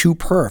shot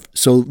 2perf.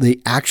 So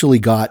they actually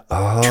got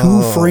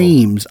 2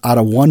 frames out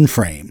of 1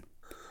 frame.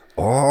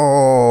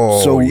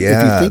 Oh, so if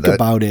you think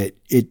about it,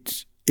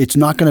 it's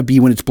not going to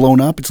be when it's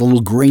blown up. It's a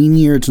little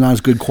grainier. It's not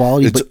as good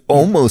quality. It's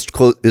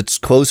it's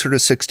closer to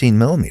 16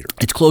 millimeter.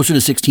 It's closer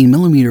to 16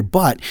 millimeter,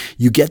 but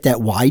you get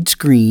that wide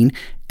screen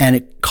and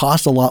it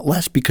costs a lot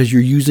less because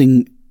you're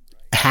using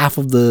half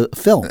of the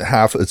film.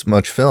 Half as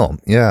much film,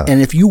 yeah.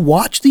 And if you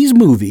watch these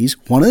movies,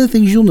 one of the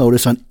things you'll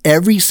notice on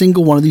every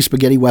single one of these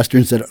spaghetti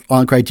westerns that are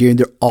on Criterion,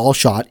 they're all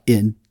shot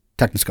in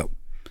Technoscope.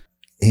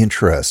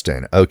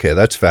 Interesting. Okay,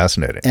 that's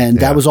fascinating. And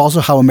that was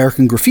also how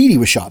American Graffiti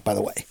was shot, by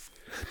the way.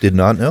 Did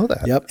not know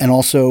that. Yep. And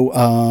also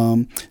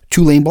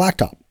 2-Lane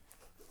Blacktop.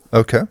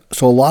 Okay.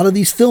 So a lot of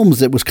these films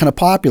that was kind of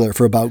popular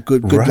for about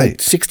good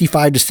like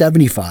 65 to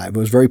 75. It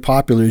was very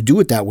popular to do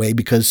it that way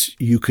because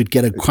you could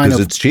get a kind of...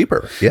 it's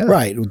cheaper. Yeah.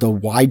 Right. The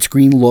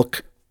widescreen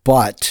look,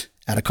 but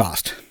at a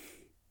cost.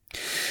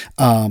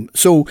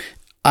 So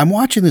I'm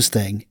watching this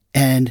thing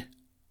and,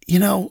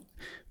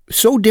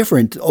 so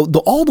different.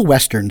 All the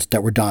Westerns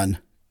that were done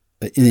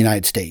in the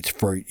United States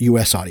for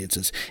U.S.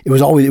 audiences, it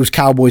was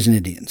cowboys and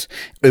Indians.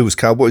 It was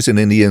cowboys and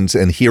Indians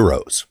and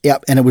heroes.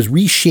 Yep, and it was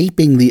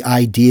reshaping the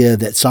idea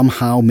that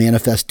somehow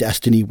Manifest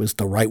Destiny was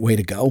the right way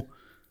to go.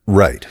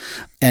 Right.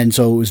 And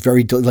so it was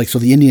very so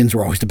the Indians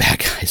were always the bad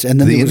guys,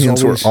 and then the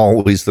Indians were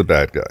always the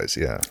bad guys.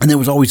 Yeah, and there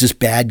was always this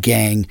bad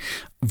gang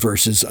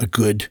versus a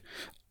good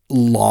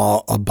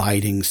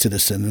law-abiding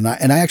citizen.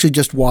 And I actually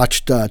just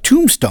watched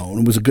Tombstone.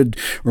 It was a good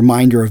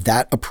reminder of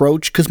that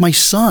approach because my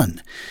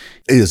son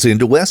is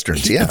into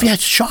Westerns. Yeah,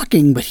 it's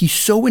shocking, but he's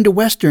so into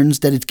Westerns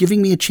that it's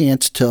giving me a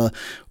chance to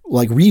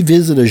like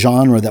revisit a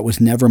genre that was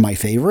never my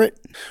favorite.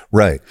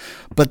 Right.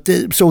 But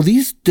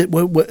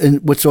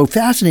what's so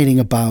fascinating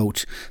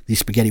about these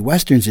spaghetti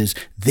Westerns is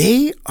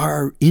they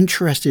are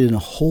interested in a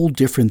whole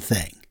different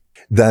thing.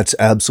 That's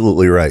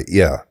absolutely right.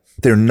 Yeah.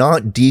 They're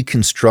not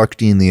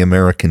deconstructing the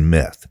American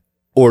myth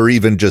or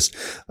even just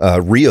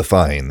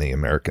reifying the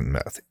American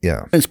myth.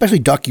 Yeah. And especially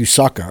Duck You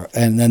Sucker.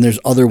 And then there's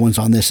other ones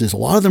on this is a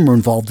lot of them are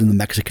involved in the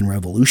Mexican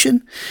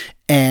Revolution.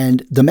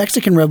 And the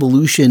Mexican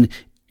Revolution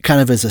kind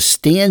of as a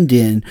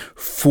stand-in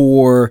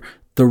for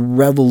the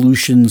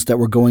revolutions that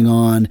were going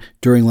on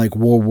during like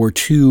World War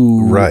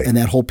II right. and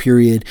that whole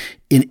period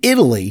in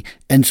Italy.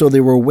 And so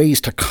there were ways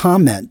to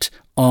comment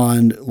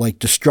on like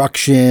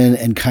destruction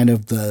and kind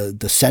of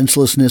the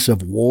senselessness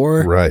of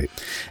war. Right.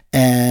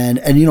 And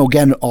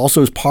again,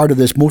 also as part of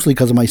this, mostly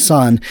because of my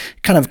son,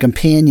 kind of a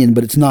companion,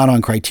 but it's not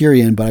on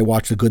Criterion, but I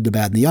watched The Good, the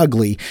Bad, and the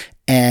Ugly.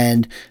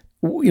 And,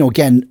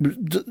 again,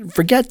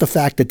 forget the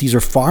fact that these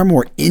are far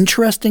more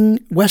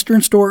interesting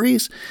Western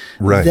stories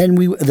right.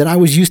 than I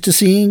was used to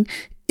seeing,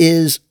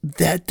 is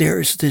that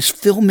there's this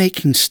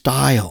filmmaking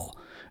style.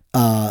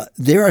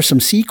 There are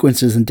some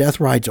sequences in Death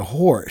Rides a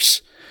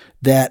Horse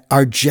that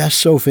are just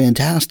so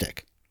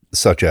fantastic.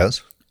 Such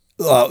as?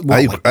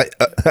 I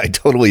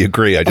totally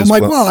agree.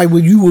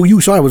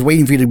 You saw I was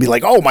waiting for you to be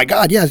like, oh my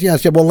God, yes.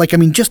 Well,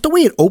 just the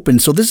way it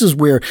opens. So this is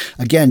where,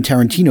 again,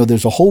 Tarantino,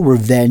 there's a whole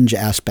revenge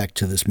aspect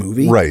to this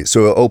movie. Right.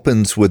 So it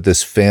opens with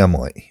this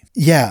family.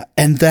 Yeah.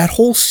 And that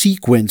whole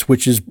sequence,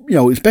 which is,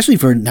 especially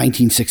for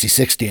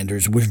 1966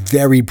 standards, was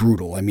very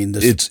brutal. I mean,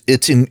 it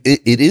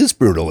is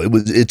brutal.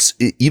 It's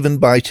even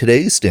by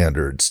today's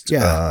standards.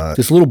 Yeah.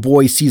 This little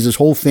boy sees his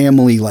whole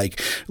family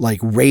like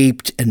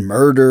raped and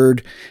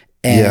murdered.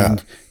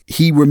 And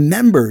he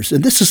remembers,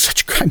 and this is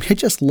such a crime. I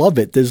just love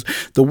it. There's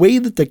the way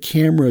that the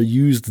camera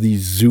used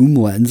these zoom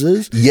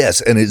lenses.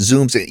 Yes, and it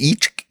zooms in.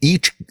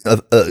 Each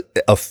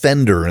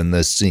offender in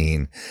this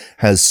scene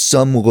has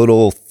some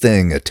little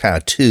thing, a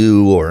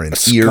tattoo or an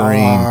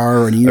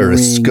earring or a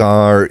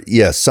scar.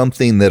 Yeah,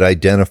 something that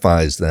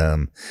identifies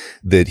them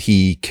that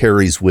he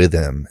carries with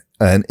him.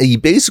 And he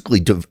basically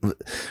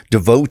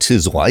devotes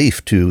his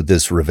life to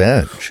this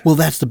revenge. Well,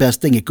 that's the best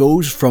thing. It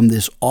goes from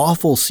this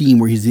awful scene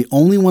where he's the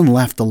only one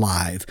left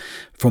alive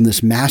from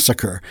this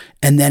massacre,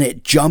 and then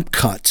it jump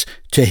cuts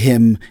to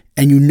him,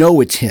 and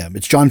it's him.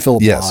 It's John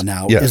Philip Law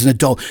now as an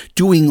adult,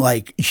 doing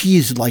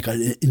he's like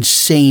an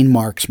insane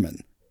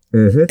marksman.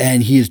 Mm-hmm.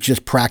 And he is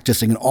just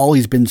practicing, and all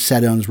he's been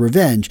set on is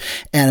revenge.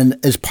 And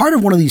as part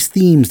of one of these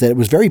themes that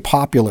was very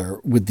popular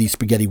with these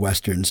spaghetti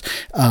Westerns,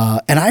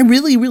 and I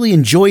really, really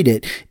enjoyed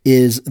it,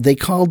 is they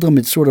called them,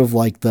 it's sort of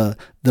like the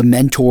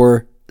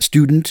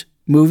mentor-student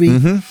movie.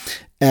 Mm-hmm.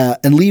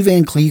 And Lee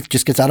Van Cleef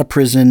just gets out of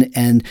prison,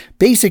 and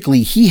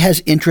basically he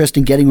has interest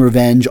in getting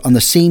revenge on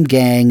the same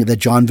gang that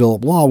John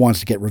Philip Law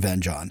wants to get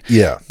revenge on.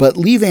 Yeah. But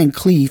Lee Van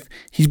Cleef,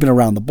 he's been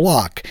around the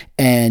block,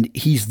 and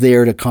he's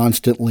there to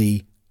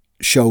constantly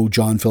show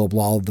John Philip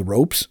Law the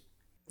ropes.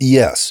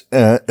 Yes.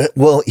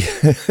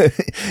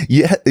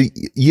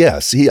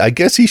 Yes. I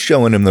guess he's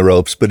showing him the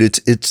ropes, but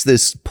it's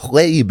this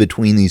play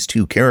between these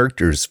two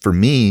characters, for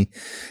me,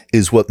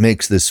 is what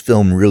makes this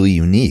film really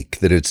unique,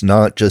 that it's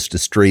not just a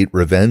straight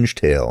revenge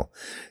tale,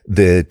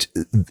 that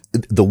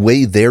the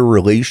way their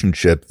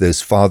relationship,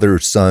 this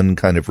father-son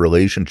kind of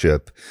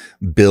relationship,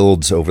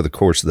 builds over the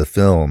course of the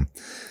film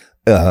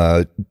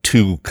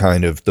to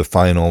kind of the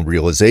final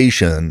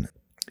realization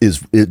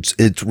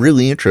it's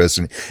really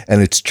interesting,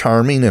 and it's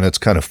charming, and it's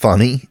kind of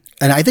funny.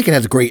 And I think it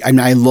has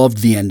I loved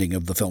the ending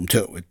of the film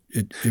too.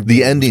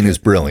 The ending is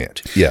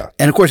brilliant. Yeah.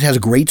 And of course it has a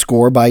great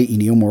score by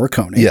Ennio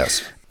Morricone.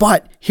 Yes.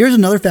 But here's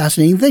another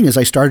fascinating thing as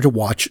I started to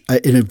watch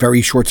in a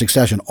very short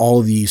succession all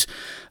of these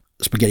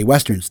spaghetti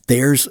Westerns.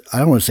 There's, I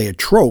don't want to say a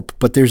trope,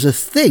 but there's a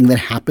thing that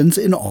happens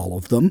in all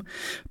of them,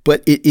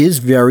 but it is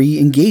very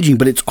engaging.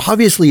 But it's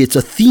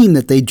a theme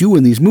that they do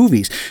in these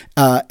movies.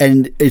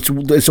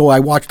 So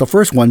I watched the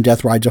first one,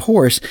 Death Rides a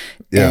Horse,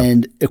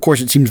 and of course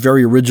it seems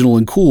very original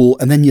and cool.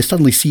 And then you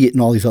suddenly see it in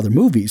all these other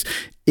movies,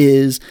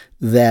 is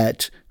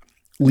that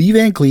Lee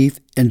Van Cleef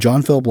and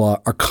John Philip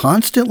Law are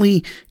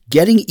constantly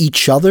getting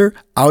each other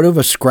out of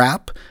a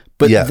scrap,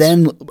 but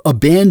then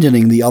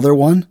abandoning the other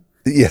one.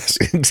 Yes,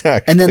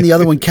 exactly. And then the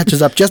other one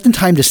catches up just in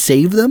time to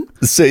save them.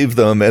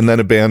 And then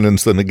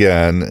abandons them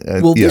again.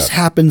 This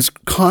happens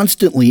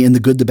constantly in The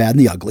Good, the Bad, and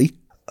the Ugly.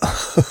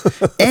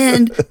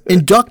 And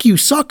in Duck You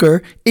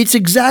Sucker, it's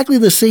exactly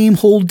the same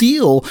whole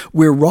deal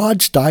where Rod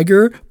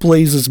Steiger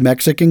plays this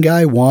Mexican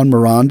guy, Juan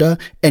Miranda,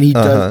 and he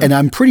does, and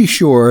I'm pretty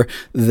sure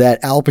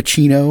that Al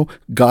Pacino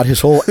got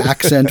his whole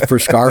accent for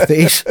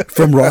Scarface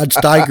from Rod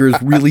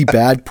Steiger's really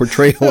bad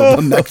portrayal of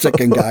the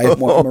Mexican guy,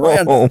 Juan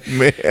Miranda. Oh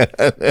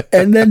man.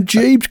 And then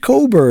James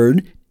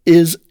Coburn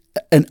is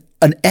an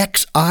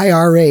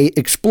ex-IRA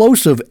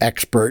explosive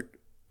expert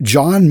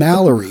John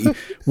Mallory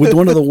with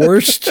one of the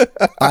worst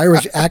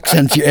Irish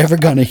accents you're ever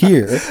going to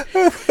hear.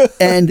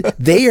 And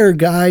they are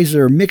guys that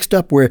are mixed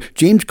up where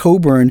James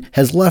Coburn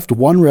has left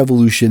one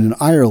revolution in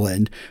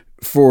Ireland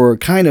for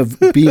kind of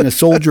being a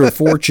soldier of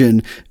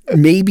fortune,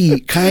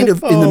 maybe kind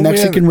of in the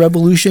Mexican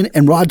Revolution,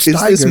 and Rod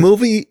Steiger.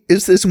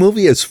 Is this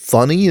movie as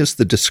funny as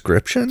the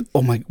description?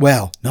 Oh my!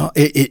 Well, no,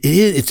 it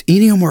is. It's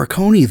Ennio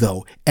Morricone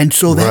though, and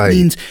so that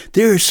means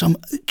there are some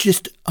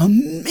just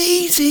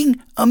amazing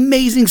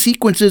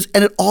sequences,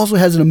 and it also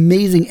has an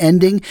amazing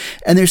ending.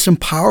 And there's some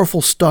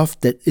powerful stuff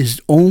that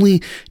is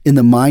only in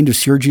the mind of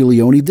Sergio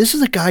Leone. This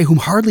is a guy who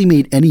hardly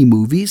made any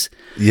movies.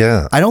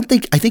 Yeah, I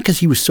think because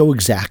he was so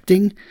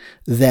exacting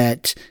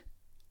that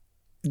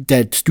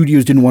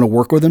studios didn't want to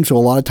work with him. So a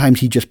lot of times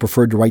he just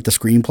preferred to write the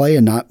screenplay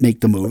and not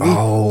make the movie.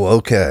 Oh,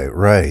 okay.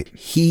 Right.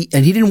 He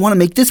didn't want to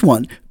make this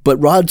one, but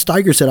Rod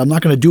Steiger said, I'm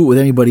not going to do it with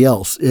anybody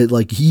else.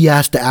 He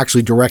has to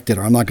actually direct it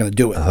or I'm not going to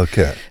do it.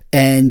 Okay.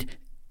 And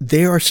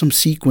there are some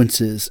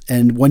sequences,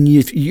 and when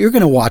you're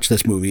going to watch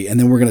this movie, and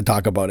then we're going to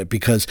talk about it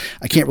because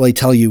I can't really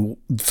tell you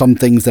some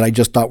things that I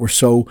just thought were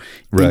so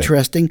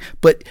interesting,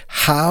 but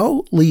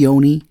how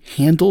Leone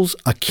handles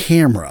a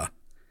camera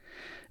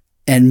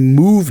and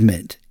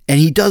movement. And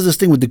he does this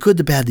thing with the good,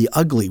 the bad, the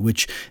ugly,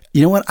 which,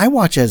 you know what, I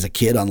watched as a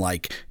kid on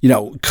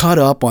Cut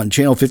Up on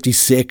Channel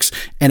 56,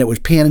 and it was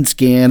pan and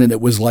scan, and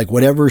it was like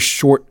whatever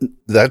short.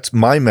 That's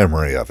my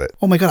memory of it.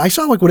 Oh my God. I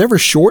saw like whatever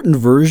shortened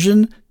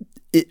version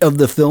of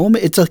the film.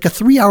 It's like a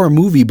 3-hour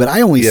movie, but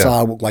I only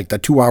saw like the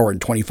 2-hour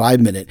and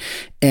 25-minute,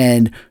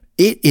 and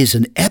it is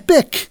an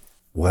epic.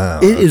 Wow.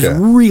 It is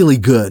really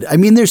good. I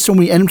mean, there's so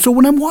many. And so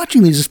when I'm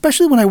watching these,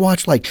 especially when I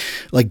watch like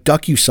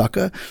Duck You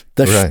Sucka,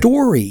 the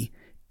story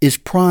is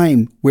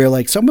prime where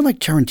like someone like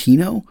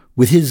Tarantino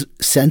with his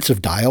sense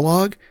of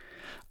dialogue,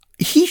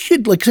 he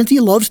should since he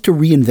loves to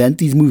reinvent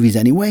these movies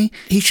anyway,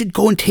 he should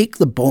go and take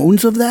the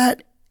bones of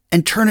that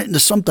and turn it into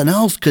something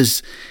else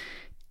because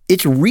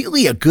it's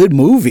really a good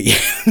movie.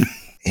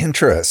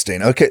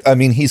 Interesting. Okay. I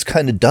mean, he's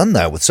kind of done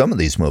that with some of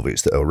these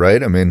movies though,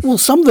 right? I mean, well,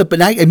 some of it, but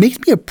it makes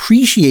me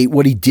appreciate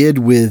what he did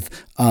with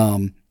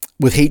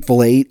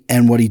Hateful Eight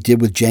and what he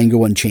did with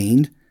Django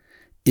Unchained.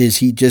 Is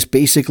he just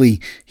basically,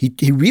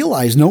 he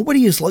realized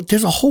nobody is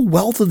there's a whole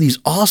wealth of these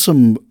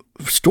awesome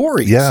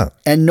stories. Yeah.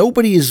 And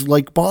nobody is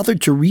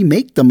bothered to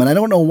remake them. And I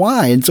don't know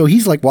why. And so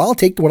he's like, well, I'll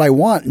take what I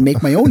want and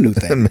make my own new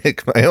thing. And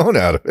make my own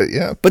out of it.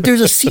 Yeah. But there's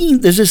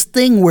this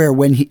thing where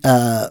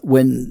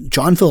when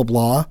John Philip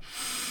Law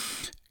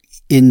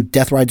in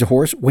Death Rides a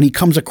Horse, when he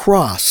comes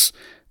across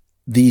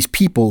these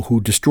people who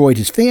destroyed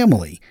his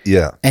family.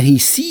 Yeah. And he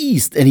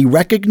sees and he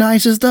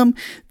recognizes them.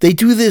 They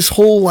do this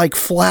whole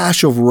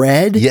flash of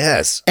red.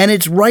 Yes. And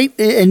it's right.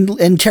 And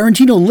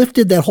Tarantino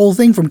lifted that whole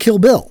thing from Kill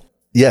Bill.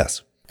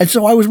 Yes. And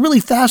so I was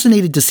really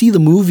fascinated to see the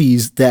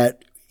movies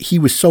that he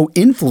was so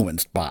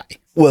influenced by.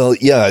 Well,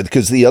 yeah,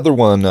 because the other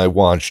one I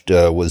watched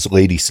was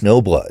Lady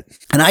Snowblood.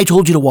 And I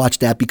told you to watch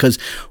that because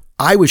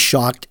I was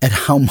shocked at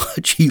how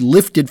much he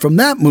lifted from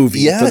that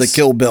movie for the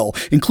Kill Bill,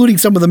 including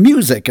some of the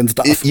music and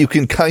stuff. You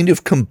can kind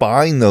of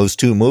combine those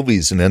two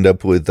movies and end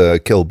up with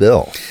Kill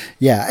Bill.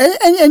 Yeah,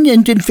 and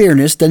in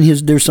fairness, then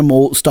there's some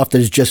old stuff that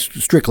is just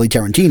strictly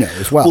Tarantino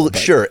as well. Well,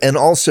 sure, and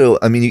also,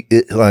 I mean,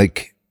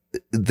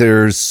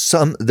 there's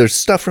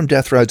stuff from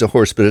Death Rides a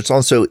Horse, but it's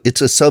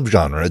a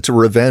subgenre. It's a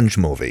revenge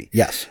movie.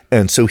 Yes,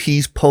 and so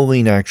he's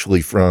pulling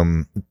actually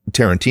from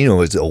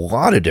Tarantino is a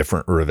lot of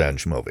different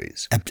revenge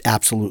movies.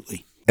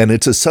 Absolutely. And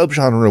it's a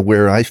subgenre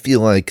where I feel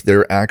like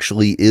there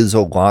actually is a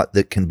lot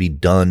that can be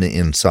done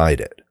inside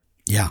it.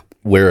 Yeah.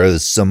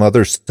 Whereas some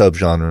other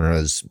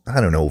subgenres,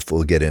 I don't know if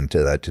we'll get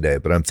into that today,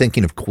 but I'm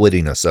thinking of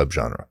quitting a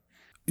subgenre.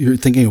 You're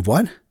thinking of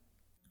what?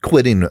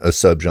 Quitting a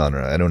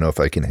subgenre. I don't know if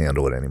I can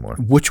handle it anymore.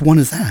 Which one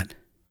is that?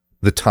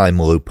 The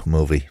time loop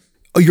movie.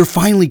 Oh, you're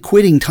finally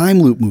quitting time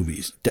loop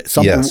movies.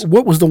 Yes.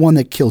 What was the one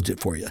that killed it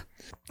for you?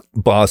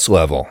 Boss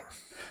Level.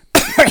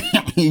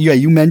 Yeah,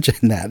 you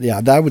mentioned that.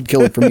 Yeah, that would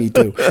kill it for me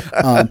too.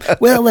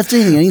 Well, that's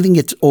anything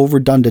gets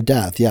overdone to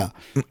death. Yeah.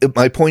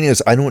 My point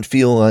is, I don't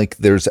feel like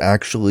there's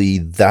actually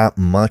that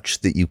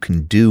much that you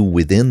can do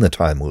within the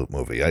time loop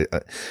movie.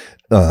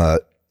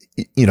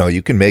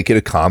 You can make it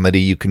a comedy,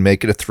 you can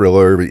make it a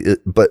thriller,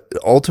 but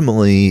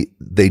ultimately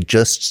they're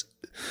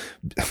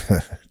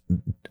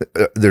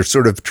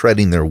sort of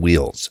treading their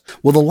wheels.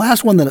 Well, the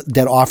last one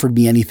that offered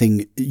me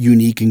anything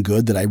unique and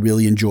good that I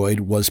really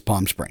enjoyed was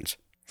Palm Springs.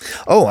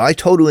 Oh, I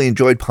totally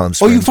enjoyed Palm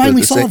Springs. Oh, you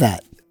finally saw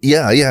that?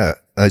 Yeah,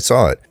 I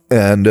saw it.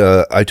 And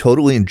I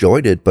totally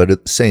enjoyed it. But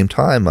at the same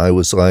time, I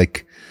was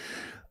like,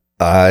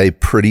 I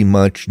pretty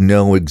much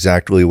know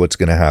exactly what's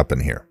going to happen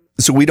here.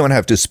 So we don't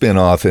have to spin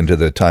off into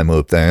the time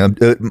loop thing.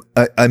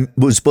 I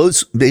was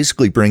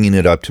basically bringing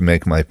it up to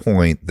make my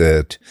point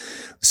that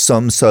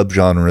some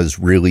subgenres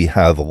really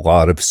have a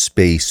lot of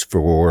space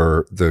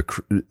for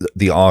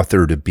the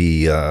author to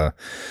be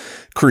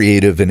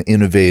creative and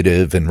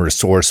innovative and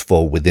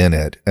resourceful within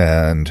it.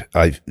 And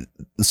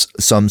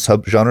some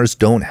subgenres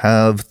don't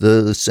have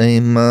the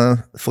same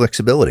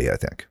flexibility, I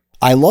think.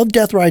 I love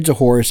Death Rides a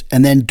Horse,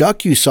 and then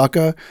Duck You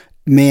Sucka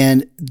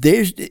man,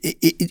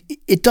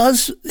 it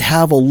does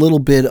have a little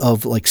bit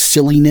of like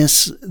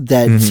silliness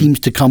that seems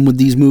to come with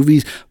these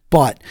movies,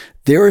 but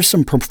there is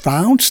some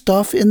profound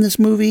stuff in this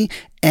movie,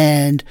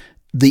 and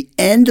the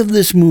end of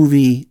this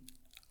movie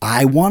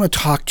I want to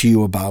talk to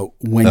you about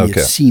when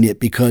you've seen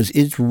it, because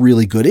it's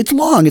really good. It's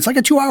long. It's like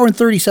a 2 hour and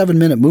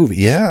 37-minute movie.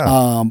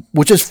 Yeah.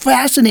 Which is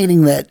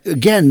fascinating that,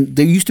 again,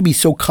 they used to be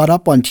so cut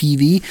up on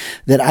TV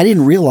that I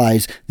didn't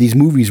realize these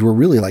movies were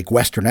really like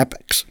Western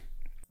epics.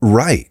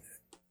 Right.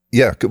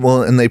 Yeah.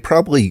 Well, and they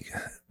probably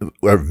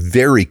are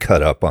very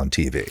cut up on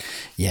TV.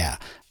 Yeah.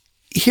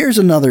 Here's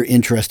another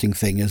interesting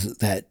thing is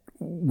that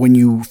when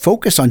you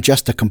focus on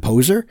just the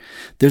composer,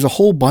 there's a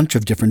whole bunch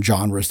of different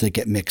genres that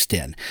get mixed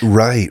in.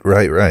 Right.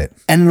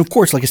 And of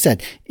course, like I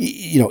said,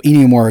 Ennio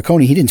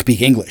Morricone, he didn't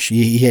speak English.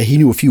 He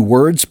knew a few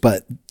words,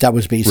 but that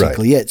was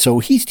basically it. So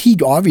he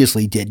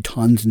obviously did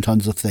tons and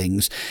tons of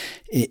things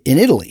in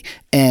Italy.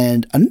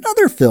 And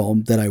another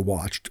film that I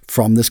watched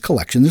from this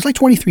collection, there's like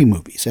 23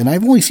 movies, and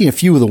I've only seen a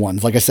few of the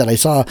ones. Like I said,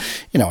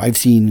 I've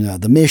seen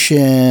The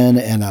Mission,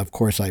 and of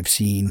course I've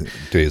seen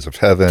Days of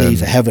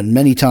Heaven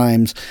many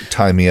times.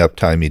 Tie Me Up,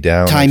 Tie Me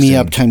Down. Tie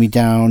Me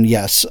Down,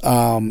 yes.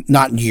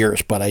 Not in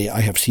years, but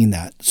I have seen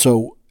that.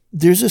 So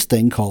there's this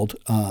thing called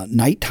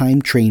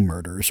Nighttime Train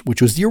Murders,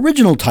 which was the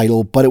original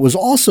title, but it was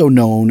also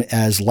known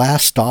as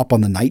Last Stop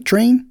on the Night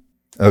Train.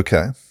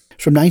 Okay.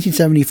 It's from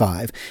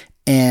 1975.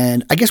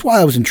 And I guess why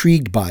I was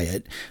intrigued by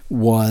it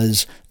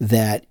was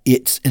that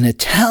it's an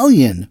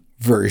Italian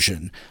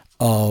version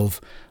of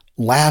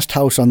Last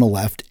House on the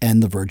Left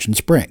and The Virgin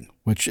Spring,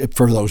 which,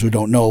 for those who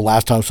don't know,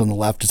 Last House on the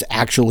Left is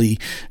actually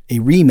a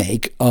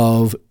remake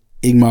of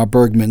Ingmar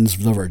Bergman's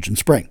The Virgin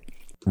Spring.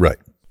 Right.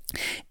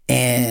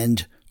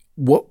 And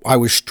what I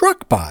was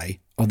struck by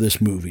of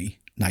this movie,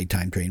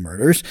 Nighttime Train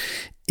Murders,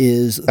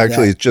 is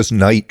actually it's just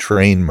Night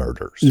Train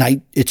Murders.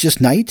 It's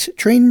just Night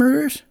Train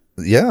Murders?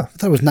 Yeah. I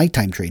thought it was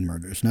Nighttime Train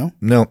Murders, no?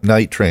 No,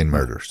 Night Train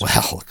Murders.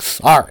 Well,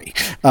 sorry.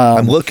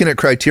 I'm looking at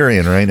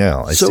Criterion right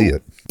now. I see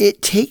it.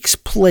 It takes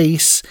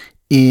place,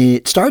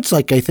 it starts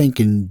like, I think,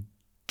 in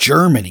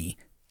Germany,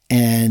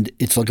 and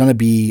it's going to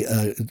be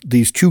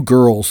these two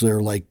girls,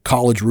 they're like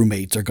college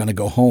roommates, are going to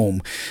go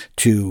home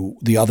to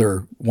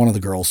one of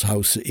the girls'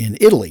 house in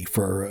Italy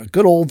for a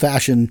good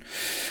old-fashioned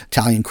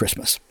Italian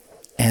Christmas.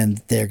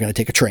 And they're going to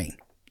take a train.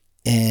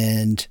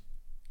 And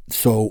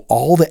so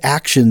all the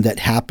action that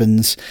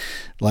happens,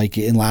 like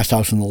in Last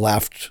House on the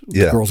Left,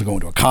 the girls are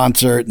going to a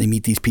concert and they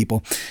meet these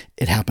people.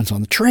 It happens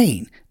on the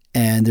train.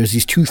 And there's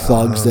these two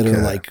thugs that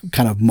are like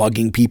kind of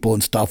mugging people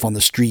and stuff on the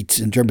streets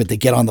in Germany, but they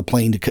get on the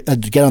plane to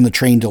get on the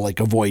train to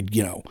like avoid,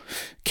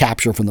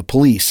 capture from the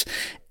police.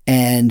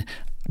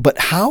 But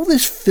how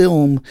this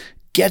film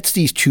gets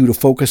these two to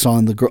focus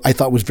on the girl, I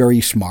thought was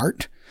very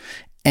smart.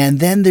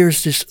 And then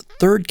there's this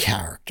third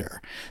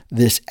character,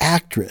 this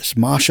actress,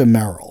 Masha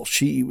Merrill.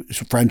 She is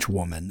a French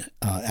woman,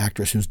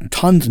 actress who's in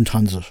tons and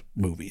tons of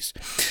movies.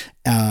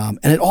 And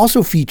it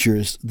also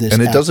features this.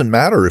 And it doesn't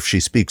matter if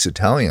she speaks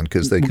Italian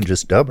because they can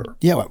just dub her.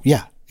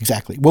 Yeah,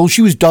 exactly. Well,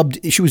 she was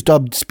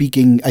dubbed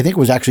speaking, I think it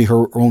was actually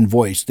her own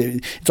voice.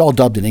 It's all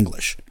dubbed in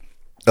English.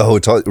 Oh,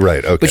 it's all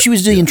right. Okay. But she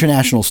was the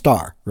international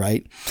star,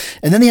 right?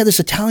 And then they had this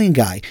Italian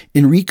guy,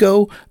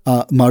 Enrico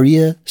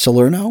Maria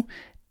Salerno.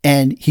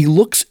 And he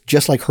looks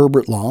just like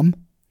Herbert Lom,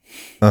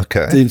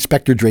 the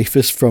Inspector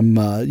Dreyfus from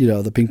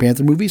the Pink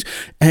Panther movies.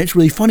 And it's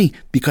really funny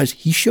because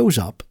he shows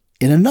up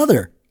in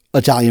another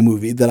Italian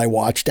movie that I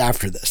watched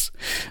after this.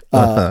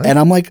 And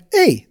I'm like,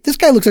 hey, this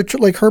guy looks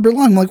like Herbert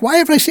Lom. I'm like, why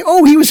haven't I seen?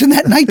 Oh, he was in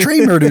that Night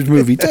Train Murders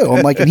movie too.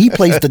 I'm like, and he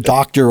plays the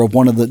doctor of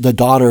one of the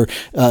daughter,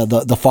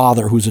 the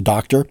father who's a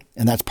doctor.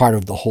 And that's part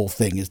of the whole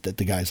thing, is that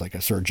the guy's like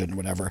a surgeon or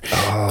whatever.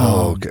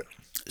 Okay.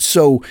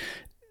 So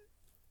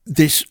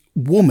this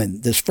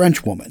woman, this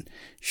French woman,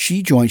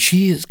 she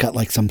has got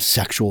like some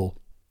sexual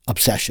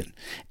obsession.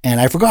 And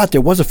I forgot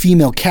there was a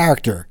female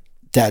character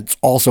that's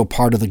also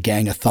part of the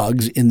gang of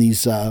thugs in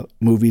these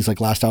movies like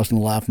Last House on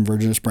the Left and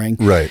Virgin of Spring.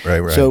 Right.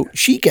 So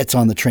she gets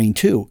on the train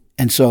too.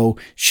 And so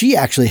she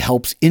actually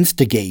helps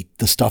instigate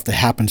the stuff that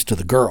happens to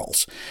the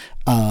girls.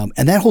 And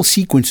that whole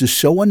sequence is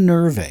so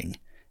unnerving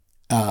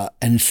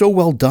and so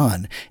well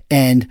done.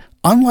 And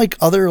unlike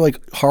other like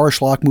horror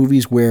schlock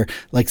movies where,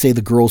 like, say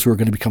the girls who are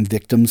going to become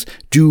victims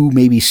do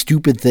maybe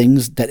stupid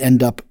things that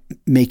end up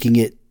making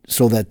it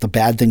so that the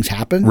bad things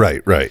happen.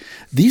 Right.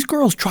 These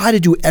girls try to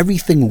do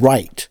everything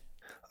right.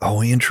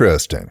 Oh,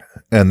 interesting.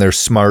 And they're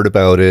smart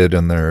about it,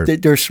 and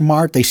they're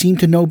smart. They seem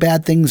to know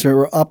bad things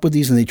are up with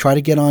these, and they try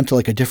to get onto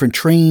like a different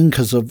train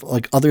because of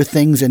like other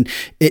things. And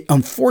it,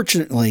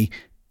 unfortunately,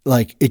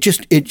 like it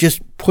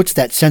just puts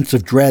that sense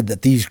of dread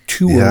that these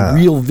two are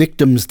real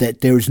victims,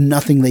 that there's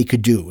nothing they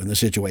could do in the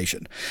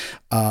situation.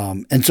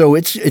 And so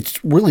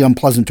it's really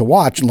unpleasant to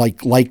watch,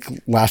 like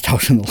Last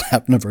House on the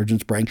Left and The Virgin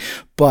Spring,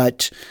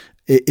 but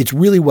it's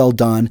really well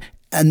done.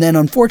 And then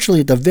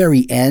unfortunately at the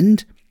very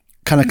end,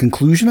 kind of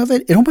conclusion of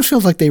it, it almost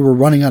feels like they were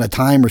running out of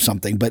time or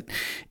something, but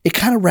it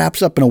kind of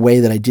wraps up in a way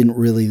that I didn't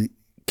really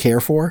care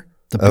for.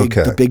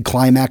 The big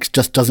climax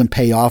just doesn't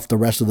pay off the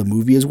rest of the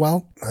movie as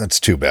well. That's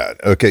too bad.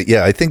 Okay,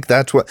 yeah, I think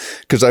that's what,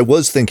 because I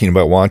was thinking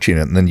about watching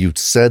it, and then you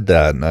said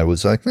that, and I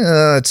was like,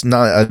 it's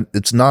not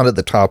at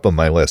the top of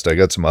my list. I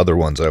got some other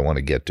ones I want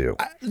to get to.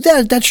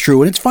 That's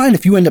true, and it's fine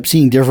if you end up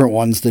seeing different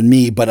ones than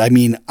me. But I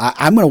mean,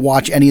 I'm going to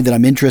watch any that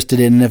I'm interested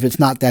in, and if it's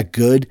not that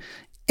good,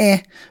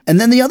 And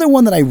then the other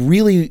one that I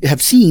really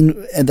have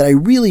seen and that I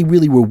really,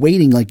 really were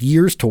waiting like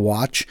years to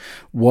watch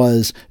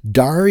was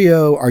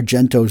Dario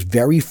Argento's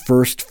very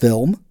first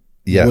film,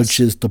 which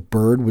is The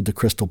Bird with the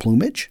Crystal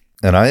Plumage.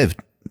 And I have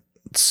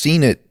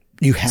seen it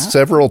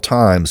several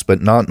times,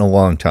 but not in a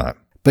long time.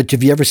 But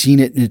have you ever seen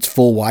it in its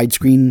full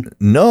widescreen?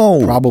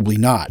 No. Probably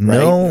not, right?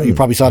 No. You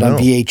probably saw it on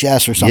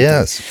VHS or something.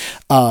 Yes.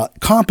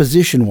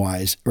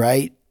 Composition-wise,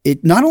 right,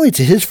 it not only it's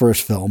his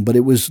first film, but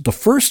it was the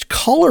first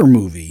color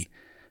movie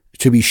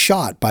to be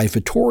shot by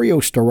Vittorio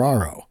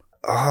Storaro.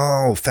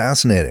 Oh,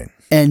 fascinating.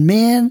 And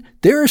man,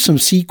 there are some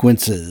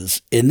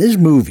sequences in this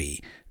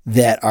movie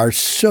that are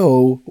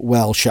so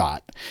well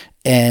shot.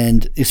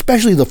 And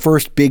especially the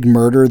first big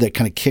murder that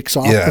kind of kicks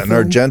off the film.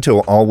 And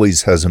Argento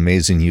always has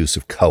amazing use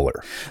of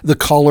color. The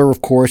color,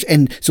 of course.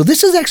 And so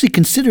this is actually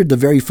considered the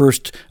very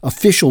first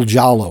official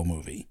Giallo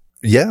movie.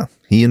 Yeah,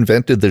 he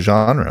invented the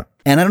genre.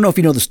 And I don't know if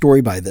you know the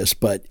story by this,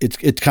 but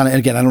it's kind of,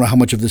 again, I don't know how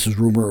much of this is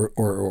rumor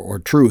or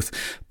truth,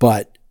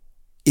 but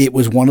it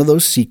was one of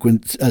those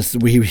sequences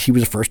where he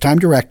was a first-time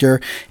director,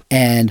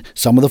 and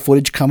some of the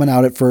footage coming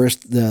out at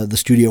first, the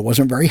studio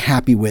wasn't very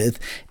happy with,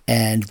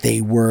 and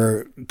they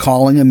were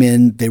calling him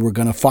in. They were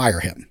going to fire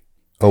him.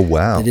 Oh,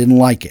 wow. They didn't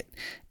like it.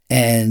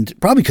 And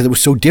probably because it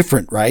was so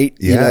different, right?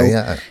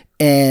 Yeah.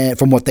 And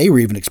from what they were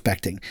even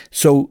expecting.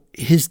 So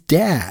his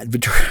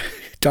dad,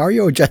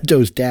 Dario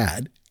Argento's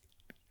dad,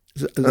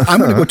 I'm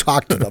going to go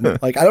talk to them.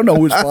 Like, I don't know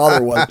who his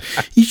father was.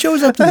 He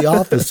shows up to the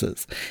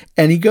offices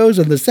and he goes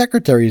and the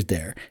secretary's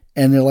there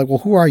and they're like, well,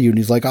 who are you? And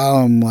he's like,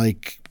 oh, I'm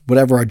like,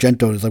 whatever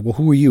Argento is like, well,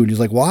 who are you? And he's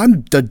like, well,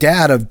 I'm the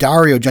dad of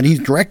Dario Argento. He's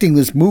directing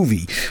this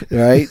movie,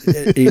 right?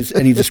 And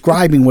he's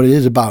describing what it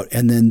is about.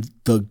 And then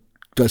the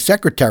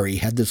secretary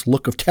had this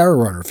look of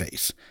terror on her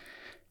face.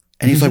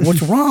 And he's like,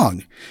 what's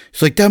wrong?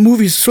 She's like, that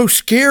movie's so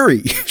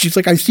scary. She's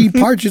like, I've seen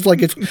parts. She's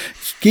like, it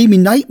gave me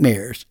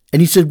nightmares.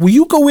 And he said, will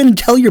you go in and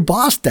tell your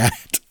boss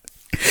that?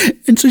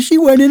 And so she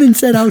went in and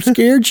said how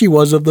scared she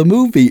was of the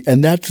movie.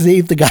 And that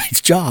saved the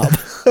guy's job.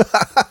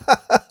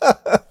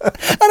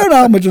 I don't know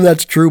how much of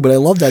that's true, but I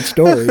love that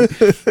story.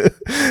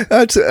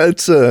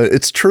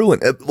 It's true.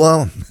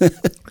 Well,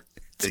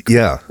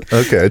 yeah.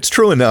 Okay. It's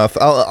true enough.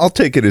 I'll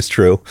take it as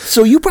true.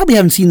 So you probably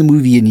haven't seen the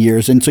movie in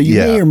years, and so you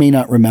may or may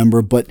not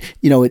remember, but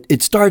you know,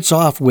 it starts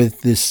off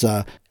with this,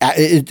 and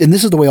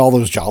this is the way all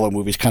those Giallo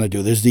movies kind of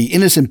do. There's the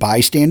innocent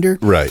bystander.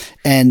 Right.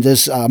 And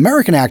this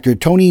American actor,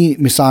 Tony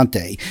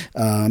Musante,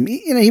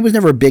 he was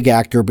never a big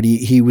actor, but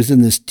he was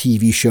in this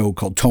TV show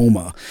called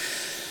Toma.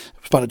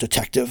 It's about a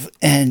detective,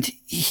 and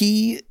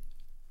he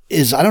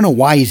is, I don't know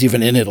why he's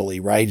even in Italy,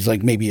 right? He's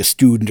like maybe a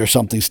student or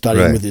something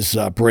studying with his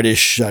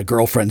British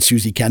girlfriend,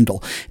 Susie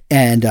Kendall,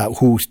 and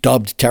who's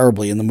dubbed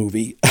terribly in the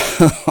movie.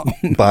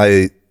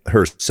 By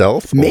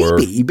herself?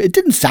 Maybe. It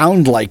didn't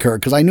sound like her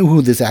because I knew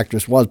who this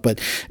actress was, but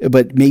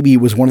maybe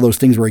it was one of those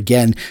things where,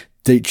 again,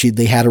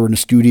 they had her in a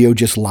studio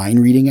just line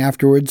reading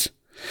afterwards.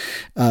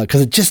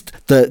 Because it just,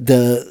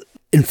 the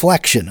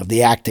inflection of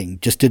the acting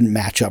just didn't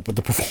match up with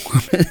the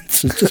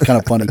performance. It's just kind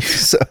of funny.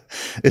 So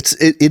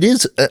it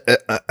is,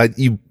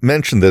 you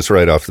mentioned this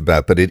right off the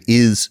bat, but it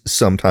is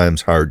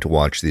sometimes hard to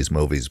watch these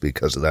movies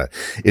because of that.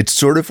 It's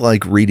sort of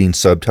like reading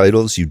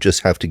subtitles. You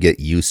just have to get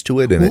used to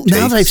it. And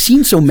now that I've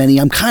seen so many,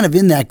 I'm kind of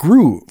in that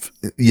groove.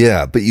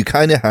 Yeah, but you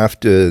kind of have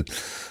to,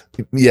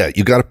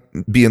 you got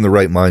to be in the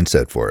right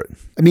mindset for it.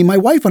 I mean, my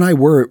wife and I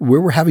we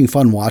were having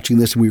fun watching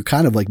this, and we were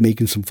kind of like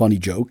making some funny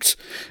jokes.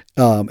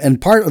 And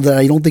part of that,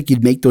 I don't think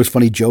you'd make those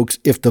funny jokes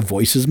if the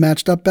voices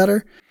matched up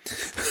better.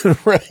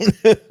 Right.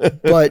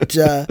 But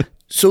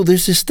so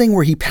there's this thing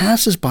where he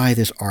passes by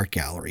this art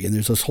gallery, and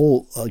there's this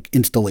whole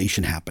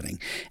installation happening,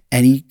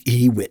 and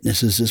he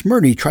witnesses this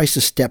murder. He tries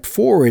to step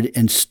forward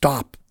and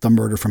stop the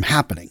murder from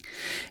happening.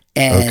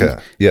 And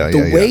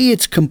the way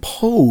it's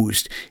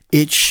composed,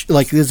 it's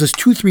like there's this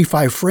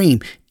 2-3-5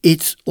 frame.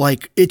 It's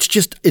like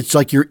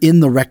you're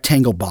in the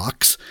rectangle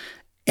box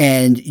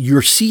and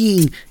you're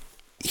seeing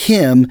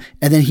him,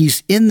 and then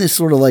he's in this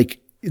sort of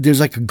like, there's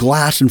like a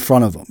glass in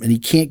front of him and he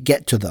can't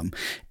get to them.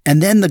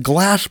 And then the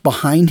glass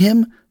behind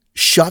him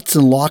shuts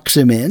and locks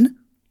him in.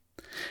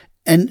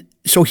 And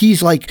so he's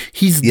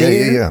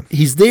there. Yeah.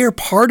 He's there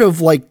part of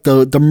like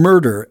the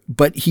murder,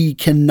 but he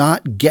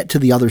cannot get to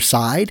the other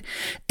side.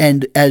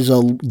 And as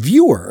a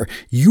viewer,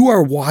 you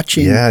are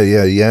watching. Yeah.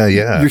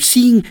 You're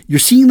seeing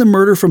the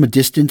murder from a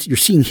distance. You're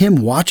seeing him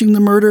watching the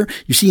murder.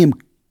 You see him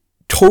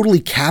totally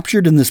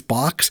captured in this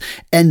box.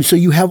 And so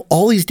you have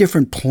all these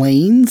different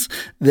planes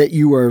that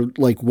you are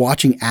like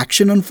watching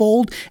action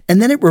unfold. And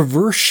then it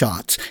reverse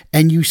shots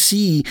and you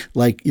see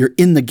like you're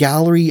in the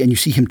gallery and you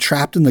see him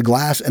trapped in the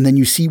glass. And then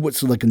you see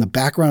what's like in the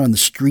background on the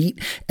street.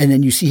 And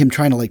then you see him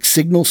trying to like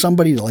signal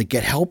somebody to like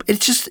get help.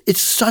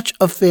 It's such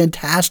a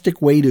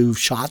fantastic way to have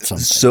shot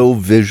something. So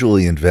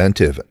visually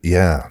inventive.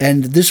 Yeah.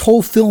 And this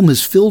whole film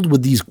is filled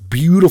with these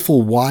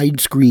beautiful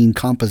widescreen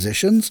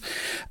compositions.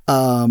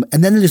 And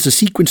then there's a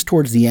sequence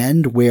towards the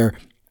end where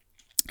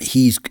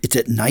it's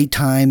at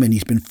nighttime and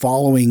he's been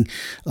following,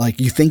 like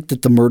you think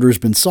that the murder's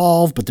been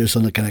solved, but there's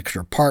like an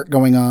extra part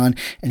going on.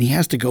 And he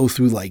has to go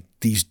through like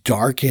these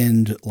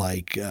darkened,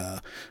 like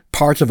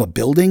parts of a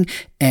building,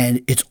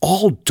 and it's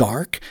all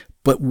dark,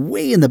 but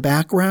way in the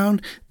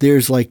background,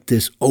 there's like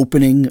this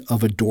opening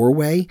of a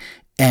doorway,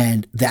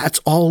 and that's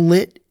all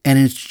lit. And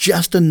it's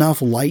just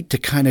enough light to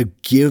kind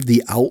of give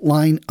the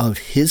outline of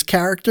his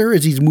character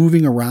as he's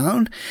moving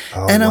around.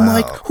 And I'm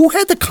like, who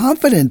had the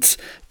confidence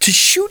to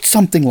shoot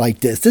something like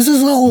this? This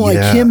is all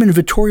like him and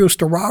Vittorio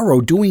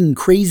Storaro doing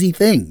crazy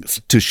things.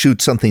 To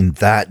shoot something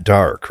that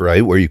dark,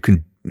 right? Where you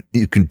can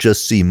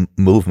just see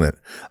movement.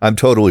 I'm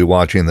totally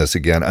watching this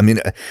again. I mean,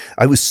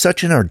 I was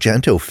such an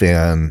Argento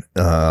fan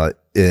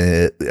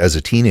as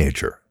a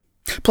teenager.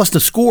 Plus the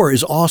score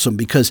is awesome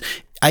because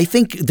I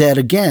think that,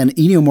 again,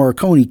 Ennio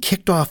Morricone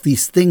kicked off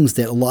these things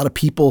that a lot of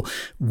people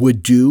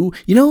would do,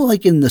 you know,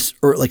 like in this,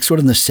 or like sort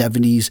of in the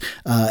 70s.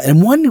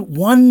 And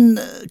one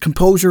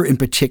composer in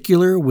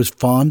particular was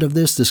fond of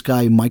this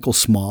guy, Michael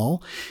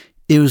Small.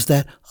 It was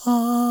that,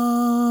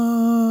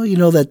 you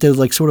know, that there's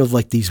like sort of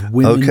like these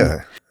women.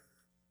 Okay.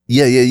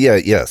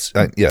 Yes.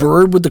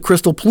 Bird with the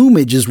crystal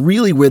plumage is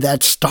really where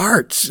that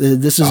starts.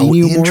 This is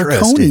Ennio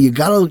Morricone. You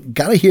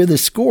gotta hear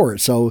this score.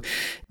 So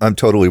I'm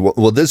totally,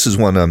 well, this is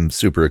one I'm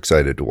super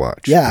excited to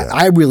watch. Yeah,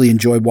 I really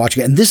enjoyed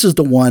watching it. And this is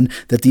the one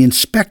that the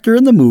inspector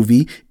in the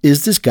movie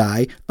is this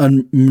guy,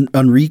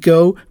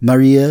 Enrico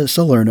Maria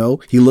Salerno.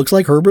 He looks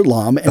like Herbert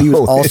Lom, and he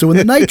was also in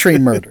the Night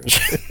Train Murders.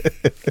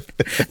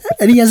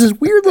 And he has this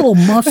weird little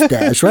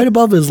mustache right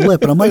above his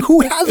lip. And I'm like,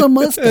 who has a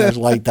mustache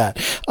like that?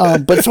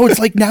 But so it's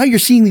like now you're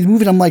seeing these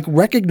movies, I'm like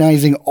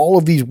recognizing all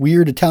of these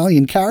weird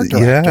Italian character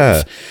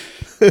actors.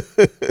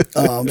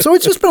 So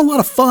it's just been a lot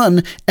of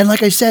fun. And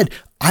like I said,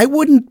 I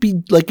wouldn't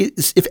be like,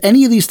 if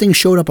any of these things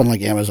showed up on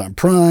like Amazon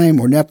Prime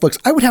or Netflix,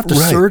 I would have to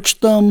search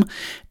them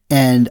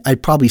and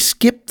I'd probably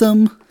skip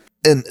them.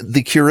 And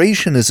the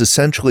curation is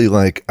essentially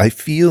like, I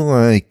feel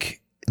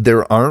like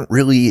there aren't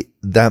really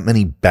that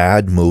many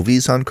bad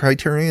movies on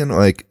Criterion.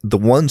 Like the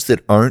ones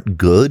that aren't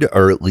good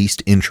are at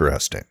least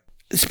interesting.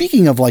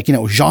 Speaking of like, you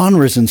know,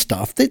 genres and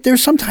stuff,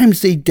 there's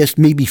sometimes they just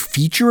maybe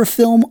feature a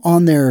film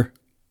on their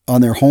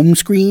home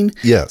screen.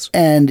 Yes.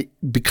 And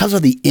because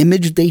of the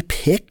image they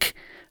pick,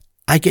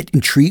 I get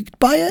intrigued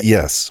by it.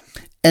 Yes.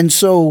 And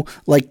so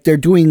like they're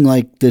doing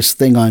like this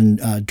thing on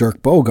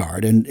Dirk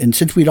Bogarde. And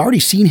since we'd already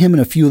seen him in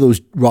a few of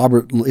those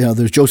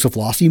those Joseph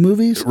Losey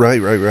movies.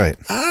 Right.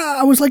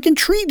 I was like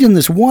intrigued in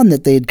this one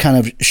that they had kind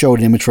of showed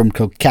an image from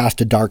called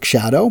Cast a Dark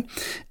Shadow.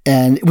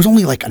 And it was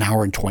only like an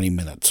hour and 20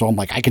 minutes. So I'm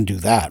like, I can do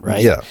that,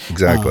 right? Yeah,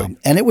 exactly.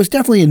 And it was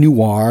definitely a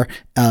noir.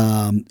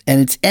 And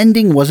its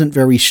ending wasn't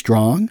very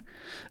strong.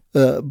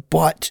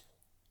 But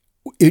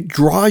it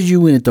draws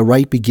you in at the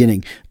right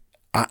beginning.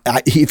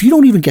 If you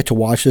don't even get to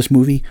watch this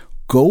movie,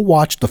 go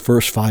watch the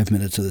first 5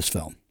 minutes of this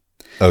film.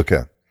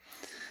 Okay.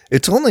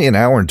 It's only an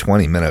hour and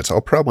 20 minutes.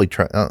 I'll probably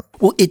try.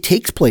 Well, it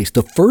takes place.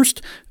 The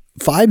first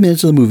 5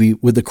 minutes of the movie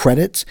with the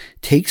credits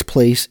takes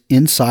place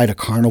inside a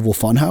Carnival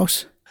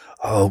Funhouse.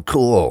 Oh,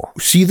 cool.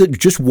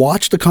 Just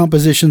watch the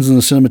compositions and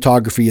the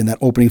cinematography in that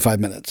opening 5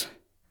 minutes.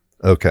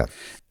 Okay.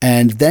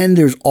 And then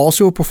there's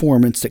also a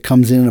performance that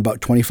comes in about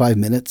 25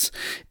 minutes.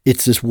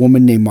 It's this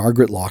woman named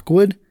Margaret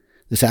Lockwood,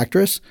 this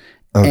actress.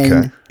 Okay.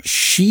 And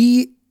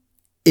she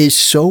is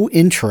so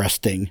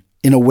interesting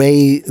in a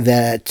way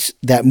that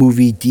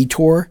movie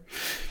Detour.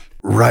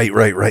 Right.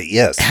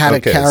 Yes. Had a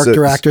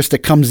character actress that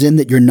comes in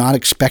that you're not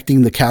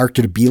expecting the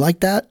character to be like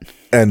that.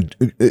 And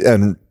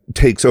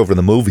takes over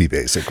the movie,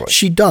 basically.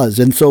 She does.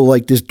 And so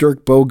like this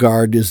Dirk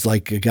Bogarde is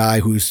like a guy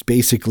who's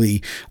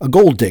basically a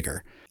gold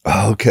digger.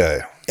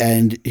 Okay.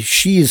 And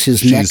she's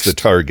the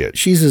target.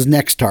 She's his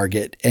next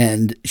target.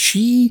 And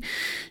she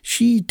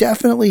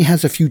definitely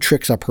has a few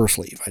tricks up her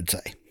sleeve, I'd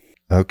say.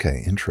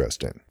 Okay.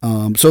 Interesting.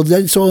 So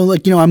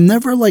like, you know, I'm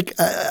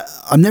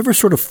never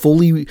sort of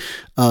fully,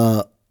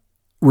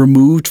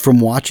 removed from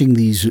watching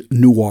these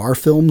noir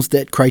films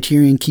that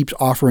Criterion keeps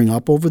offering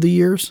up over the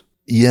years.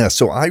 Yeah.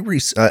 So I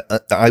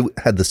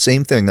had the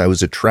same thing. I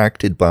was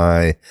attracted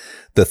by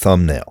The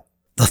Thumbnail.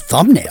 The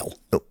Thumbnail?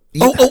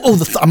 Yeah.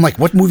 I'm like,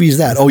 what movie is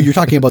that? Oh, you're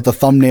talking about The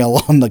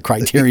Thumbnail on the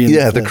Criterion.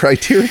 Yeah, the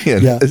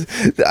Criterion. Yeah.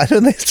 I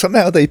don't know.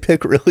 Somehow they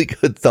pick really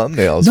good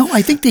thumbnails. No,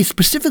 I think it's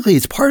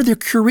part of their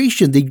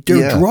curation.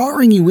 They're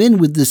drawing you in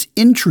with this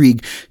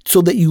intrigue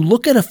so that you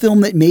look at a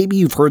film that maybe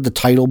you've heard the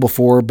title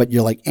before, but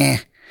you're like,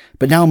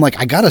 but now I'm like,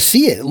 I got to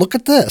see it. Look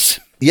at this.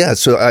 Yeah,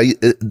 so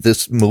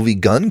this movie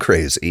Gun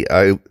Crazy,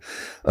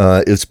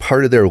 it's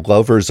part of their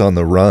Lovers on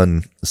the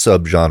Run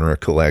subgenre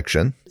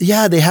collection.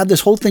 Yeah, they had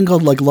this whole thing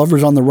called like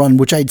Lovers on the Run,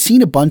 which I'd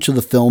seen a bunch of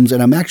the films,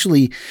 and I'm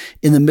actually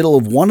in the middle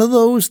of one of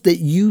those that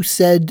you'd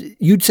said,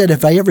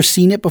 have I ever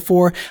seen it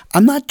before?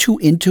 I'm not too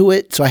into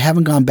it, so I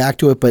haven't gone back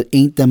to it, but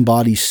Ain't Them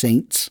Bodies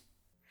Saints?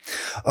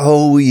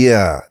 Oh,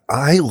 yeah.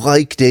 I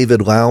like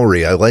David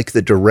Lowery. I like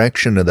the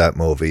direction of that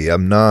movie.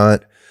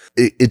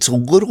 It's a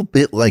little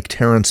bit like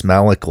Terrence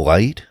Malick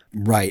light.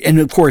 Right. And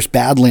of course,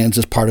 Badlands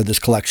is part of this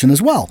collection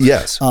as well.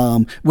 Yes.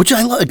 Which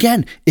I love.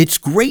 Again, it's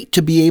great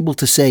to be able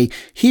to say,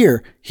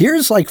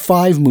 here's like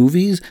 5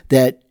 movies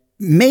that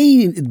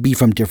may be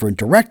from different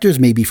directors,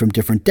 maybe from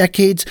different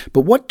decades,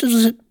 but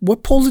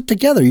what pulls it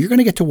together? You're going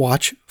to get to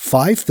watch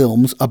 5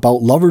 films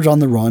about lovers on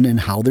the run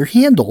and how they're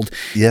handled.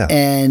 Yeah.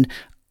 And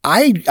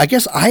I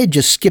guess I had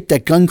just skipped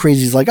that Gun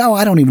Crazy. It's like, oh,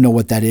 I don't even know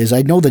what that is.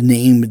 I know the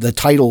name, the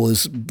title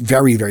is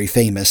very, very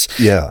famous.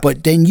 Yeah.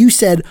 But then you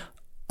said,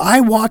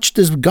 I watched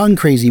this Gun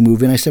Crazy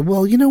movie, and I said,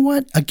 well, you know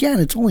what? Again,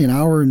 it's only an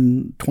hour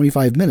and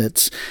 25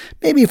 minutes.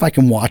 Maybe if I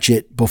can watch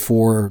it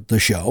before the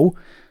show,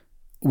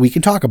 we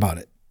can talk about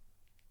it.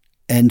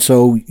 And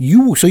so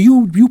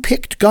you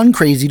picked Gun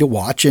Crazy to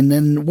watch, and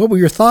then what were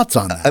your thoughts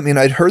on that? I mean,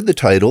 I'd heard the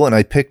title, and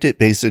I picked it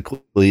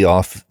basically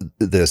off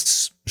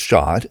this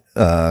shot,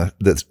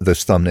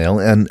 this thumbnail,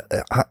 and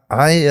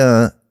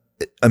I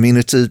mean,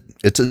 it's a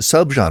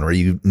subgenre.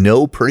 You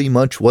know pretty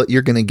much what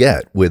you're going to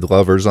get with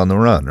Lovers on the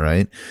Run,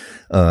 right?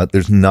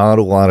 There's not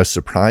a lot of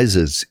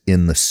surprises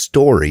in the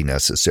story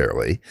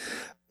necessarily,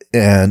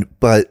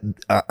 but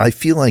I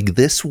feel like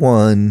this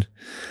one.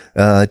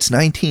 It's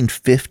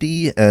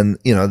 1950, and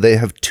they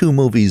have 2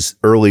 movies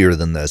earlier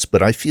than this,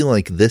 but I feel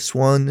like this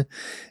one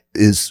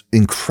is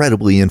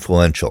incredibly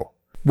influential.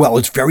 Well,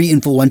 it's very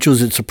influential,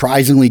 as it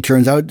surprisingly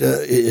turns out.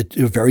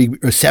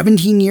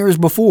 17 years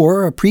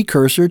before, a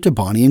precursor to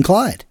Bonnie and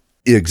Clyde.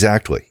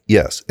 Exactly.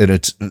 Yes, and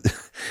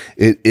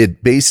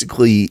it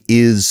basically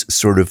is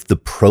sort of the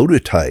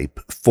prototype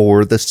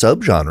for the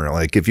subgenre.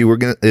 Like if you were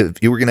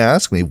gonna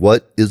ask me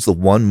what is the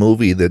one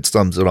movie that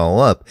sums it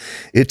all up,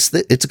 it's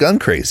Gun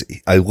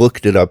Crazy. I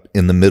looked it up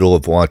in the middle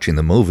of watching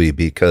the movie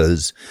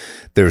because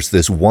there's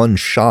this one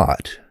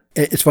shot.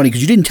 It's funny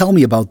because you didn't tell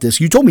me about this.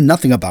 You told me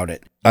nothing about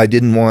it. I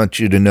didn't want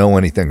you to know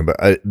anything about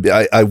it.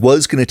 I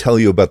was going to tell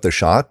you about the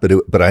shot,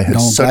 but I had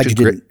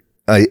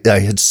I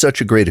had such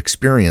a great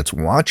experience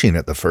watching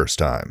it the first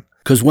time.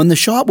 Because when the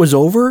shot was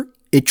over,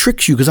 it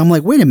tricks you because I'm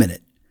like, wait a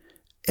minute.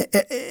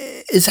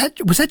 Was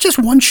that just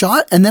one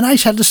shot? And then I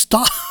just had to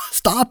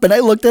stop and I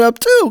looked it up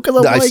too.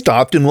 I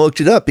stopped and looked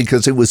it up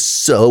because it was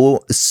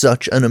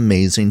such an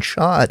amazing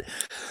shot.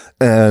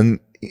 And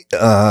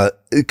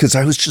because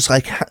I was just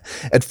like,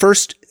 at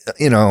first,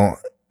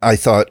 I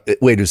thought,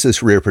 wait, is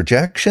this rear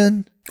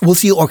projection? Well,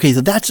 see, okay,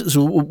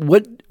 so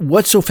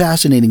what's so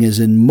fascinating is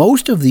in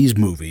most of these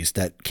movies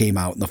that came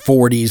out in the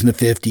 40s and the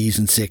 50s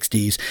and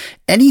 60s,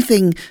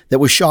 anything that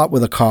was shot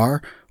with a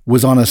car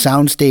was on a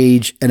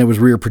soundstage and it was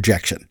rear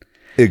projection.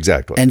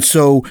 Exactly. And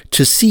so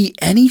to see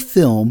any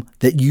film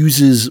that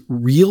uses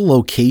real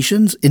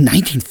locations in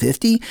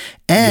 1950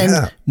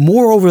 and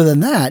moreover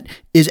than that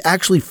is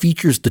actually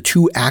features the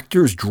 2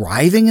 actors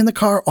driving in the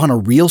car on a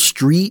real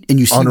street and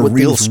you see what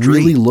things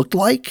really looked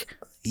like.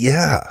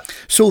 Yeah.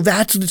 So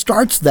it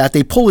starts that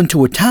they pull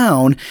into a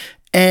town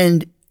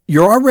and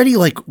you're already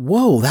like,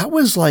 whoa, that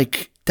was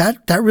like, that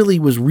really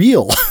was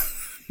real.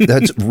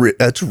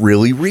 That's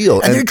really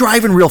real. And they're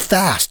driving real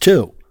fast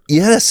too.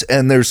 Yes,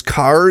 and there's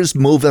cars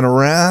moving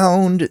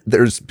around.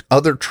 There's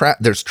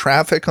there's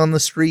traffic on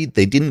the street.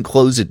 They didn't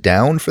close it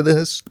down for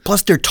this.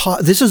 Plus,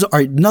 this is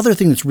another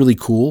thing that's really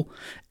cool,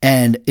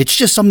 and it's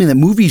just something that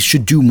movies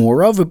should do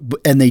more of,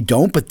 and they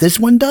don't. But this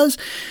one does.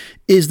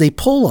 Is they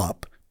pull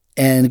up,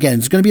 and again,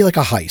 it's going to be like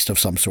a heist of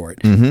some sort,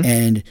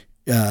 and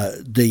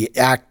the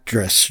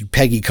actress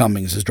Peggy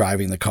Cummings is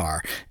driving the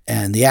car,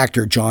 and the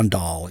actor John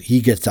Dahl,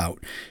 he gets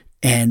out,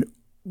 and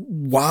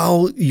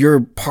while you're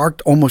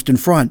parked almost in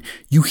front,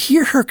 you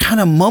hear her kind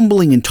of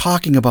mumbling and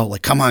talking about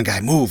like, come on, guy,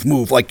 move.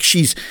 Like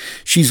she's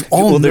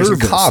all nervous.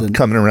 There's a cop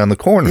coming around the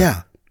corner.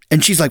 Yeah.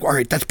 And she's like, all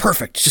right, that's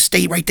perfect. Just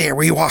stay right there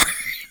where you are.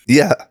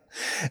 Yeah.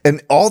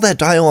 And all that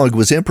dialogue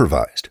was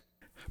improvised.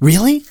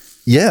 Really?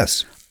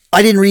 Yes.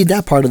 I didn't read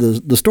that part of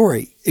the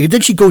story. And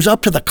then she goes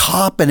up to the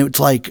cop and it's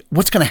like,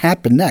 what's going to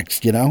happen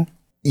next,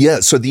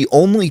 Yeah. So the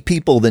only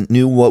people that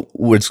knew what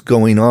was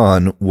going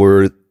on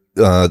were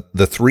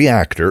the 3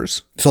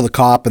 actors. So the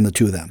cop and the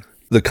 2 of them.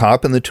 The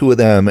cop and the 2 of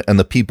them and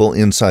the people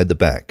inside the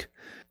bank.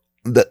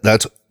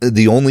 That's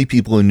the only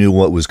people who knew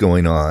what was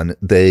going on.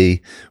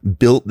 They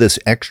built this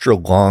extra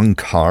long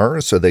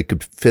car so they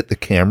could fit the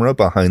camera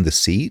behind the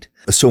seat.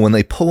 So when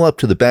they pull up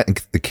to the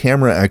bank, the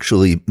camera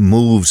actually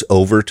moves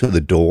over to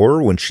the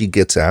door when she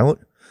gets out.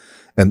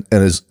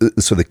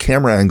 So the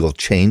camera angle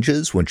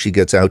changes when she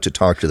gets out to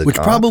talk to the cop.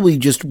 Which probably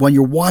just when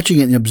you're watching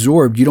it and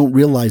absorbed, you don't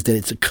realize that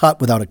it's a cut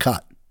without a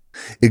cut.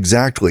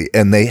 Exactly.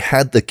 And they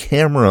had the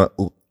camera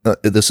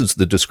this is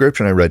the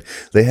description I read.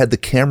 They had the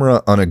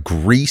camera on a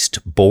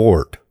greased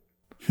board.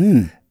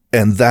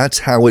 And that's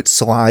how it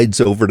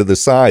slides over to the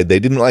side. They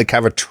didn't like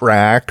have a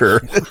track or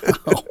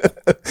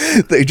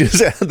they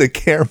just had the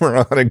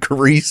camera on a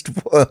greased,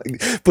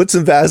 put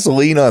some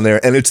Vaseline on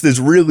there. And it's this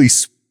really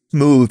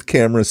smooth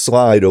camera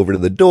slide over to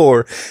the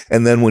door.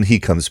 And then when he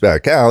comes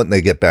back out and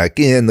they get back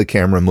in, the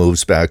camera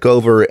moves back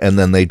over and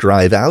then they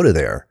drive out of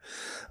there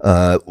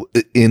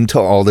into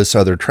all this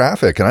other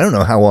traffic. And I don't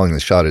know how long the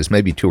shot is,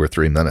 maybe 2 or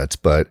 3 minutes,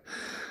 but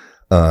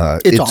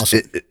it's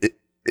awesome.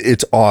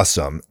 It's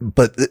awesome.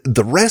 But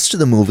the rest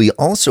of the movie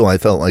also, I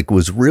felt like,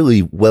 was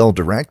really well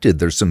directed.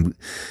 There's some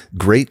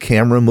great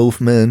camera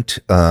movement.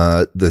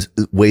 The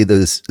way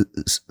the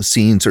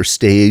scenes are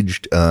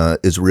staged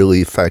is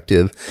really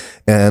effective.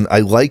 And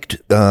I liked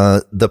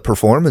the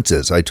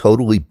performances. I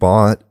totally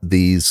bought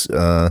these.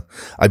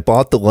 I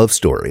bought the love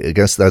story. I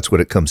guess that's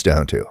what it comes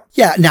down to.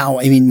 Yeah. Now,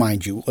 I mean,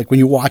 mind you, like when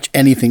you watch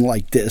anything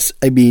like this,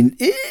 I mean,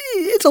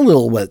 it's a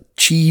little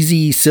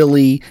cheesy,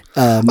 silly,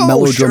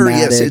 melodramatic, sure,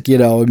 yes, you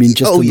know, I mean,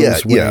 just in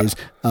those ways.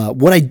 Yeah.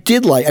 What I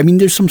did like, I mean,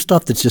 there's some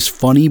stuff that's just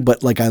funny,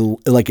 but like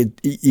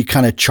you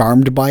kind of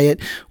charmed by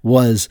it,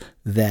 was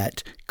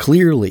that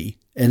clearly,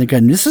 and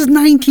again, this is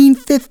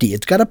 1950.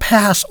 It's got to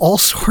pass all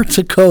sorts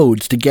of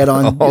codes to get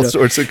on. All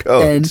sorts of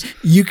codes. And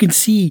you can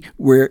see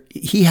where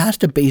he has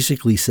to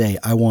basically say,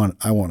 I want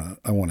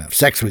to have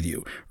sex with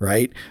you.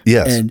 Right.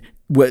 Yes.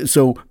 And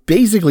so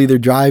basically they're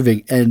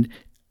driving and,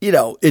 you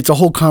know, it's a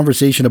whole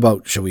conversation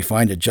about, should we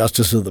find a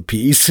justice of the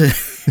peace?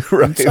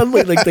 Right. And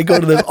suddenly, like, they go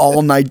to this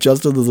all-night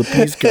justice of the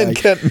peace guy. And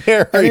get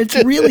married. And it's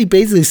really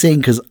basically saying,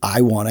 because I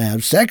want to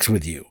have sex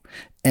with you.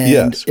 And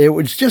yes. It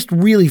was just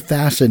really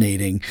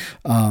fascinating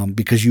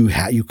because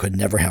you could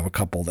never have a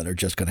couple that are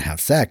just going to have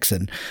sex.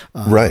 And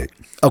right.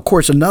 Of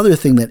course, another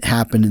thing that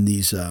happened in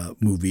these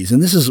movies,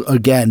 and this is,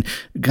 again,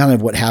 kind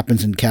of what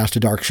happens in Cast a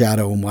Dark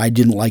Shadow and why I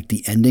didn't like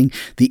the ending.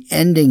 The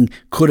ending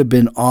could have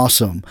been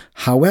awesome.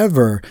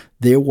 However,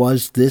 there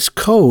was this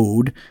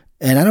code,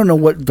 and I don't know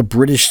what the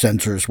British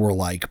censors were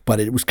like, but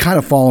it was kind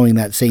of following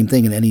that same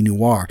thing in any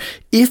noir.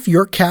 If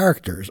your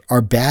characters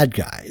are bad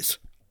guys,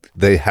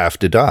 they have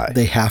to die.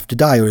 They have to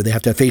die, or they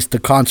have to face the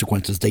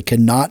consequences. They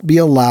cannot be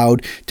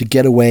allowed to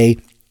get away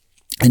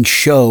and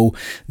show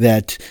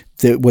that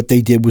what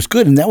they did was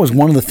good. And that was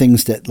one of the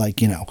things that, like,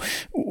 you know,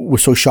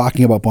 was so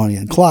shocking about Bonnie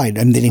and Clyde.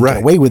 I mean, they didn't get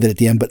away with it at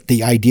the end, but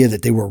the idea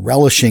that they were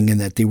relishing and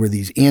that they were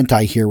these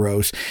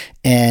anti-heroes.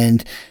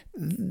 And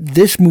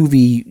this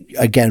movie,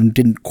 again,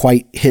 didn't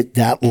quite hit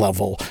that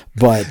level,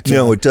 but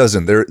no, it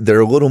doesn't. They're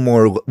a little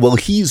more, well,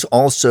 he's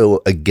also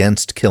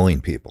against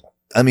killing people.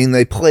 I mean,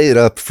 they play it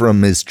up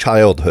from his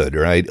childhood,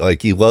 right?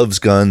 Like, he loves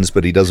guns,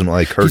 but he doesn't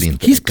like hurting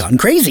things. He's gun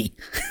crazy.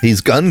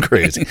 He's gun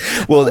crazy.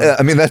 Well,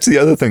 I mean, that's the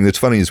other thing that's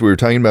funny is we were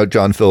talking about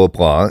John Philip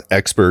Law,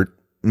 expert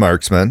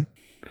marksman.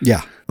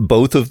 Yeah.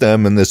 Both of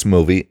them in this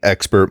movie,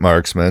 expert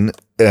marksman.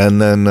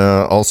 And then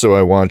also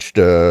I watched,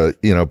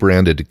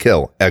 Branded to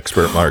Kill,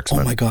 expert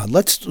marksman. Oh, my God.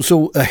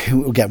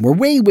 Again, we're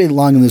way, way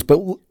long in this, but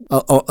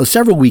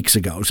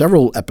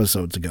several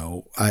episodes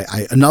ago,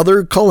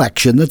 another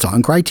collection that's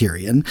on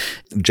Criterion.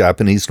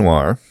 Japanese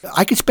noir.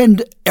 I could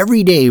spend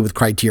every day with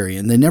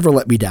Criterion. They never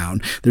let me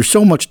down. There's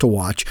so much to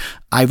watch.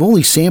 I've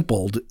only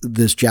sampled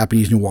this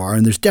Japanese noir,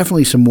 and there's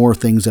definitely some more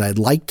things that I'd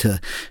like to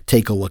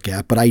take a look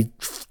at. But I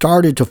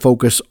started to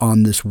focus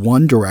on this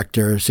one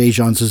director,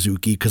 Seijun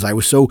Suzuki, because I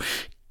was so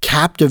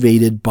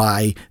captivated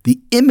by the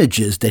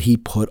images that he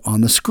put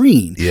on the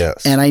screen.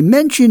 Yes. And I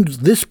mentioned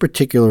this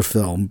particular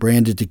film,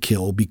 Branded to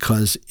Kill,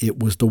 because it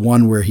was the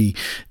one where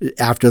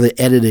after the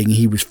editing,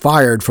 he was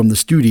fired from the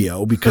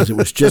studio because it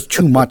was just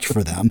too much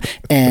for them.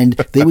 And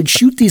they would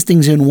shoot these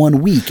things in 1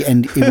 week,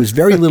 and it was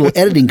very little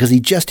editing because he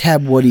just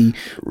had what he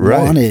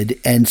wanted.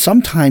 And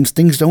sometimes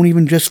things don't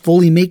even just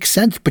fully make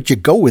sense, but you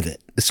go with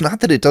it. It's not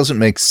that it doesn't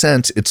make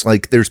sense. It's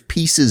like there's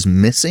pieces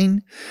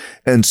missing.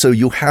 And so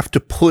you have to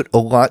put a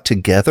lot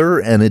together,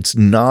 and it's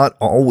not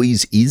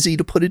always easy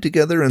to put it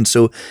together. And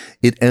so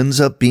it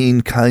ends up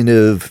being kind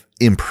of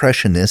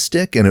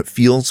impressionistic, and it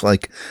feels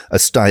like a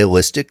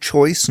stylistic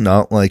choice,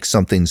 not like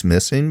something's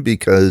missing,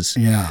 because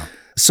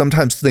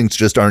sometimes things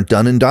just aren't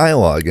done in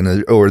dialogue,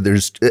 or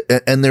there's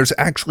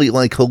actually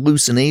like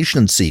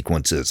hallucination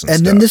sequences and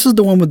stuff. Then this is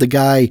the one with the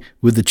guy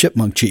with the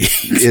chipmunk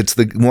cheeks. It's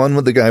the one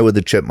with the guy with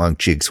the chipmunk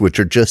cheeks, which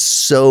are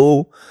just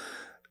so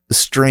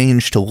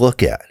strange to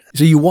look at.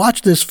 So you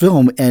watch this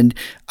film, and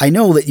I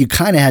know that you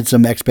kind of had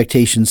some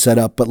expectations set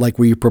up, but like,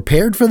 were you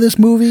prepared for this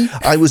movie?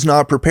 I was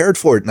not prepared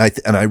for it,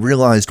 and I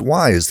realized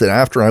why. Is that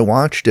after I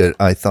watched it,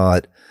 I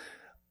thought,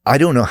 I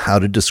don't know how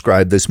to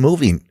describe this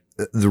movie.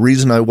 The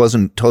reason I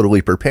wasn't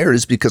totally prepared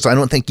is because I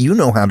don't think you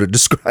know how to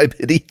describe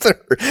it either.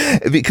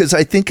 Because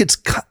I think it's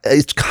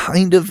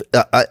kind of,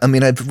 I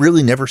mean, I've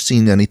really never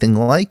seen anything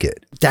like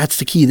it. That's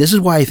the key. This is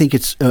why I think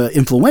it's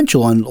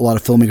influential on a lot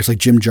of filmmakers like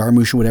Jim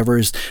Jarmusch or whatever,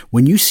 is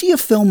when you see a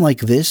film like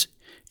this,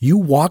 you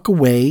walk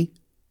away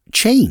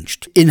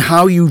changed in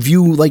how you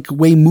view like the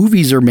way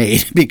movies are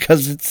made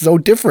because it's so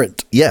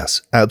different.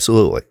 Yes,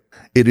 absolutely.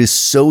 It is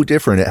so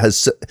different. It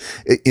has,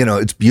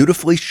 it's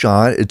beautifully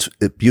shot. It's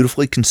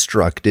beautifully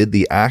constructed.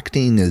 The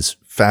acting is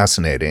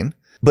fascinating,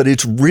 but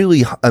it's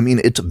really,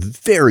 it's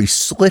very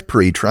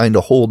slippery trying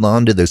to hold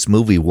on to this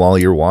movie while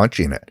you're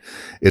watching it.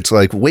 It's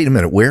like, wait a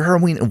minute, where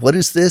are we? What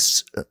is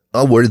this?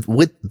 Oh, we're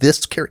with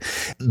this character.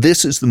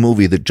 This is the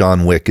movie that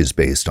John Wick is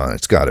based on.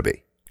 It's got to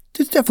be.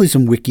 There's definitely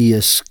some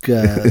wiki-esque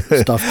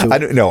stuff to it. I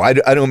don't know. I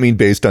don't mean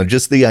based on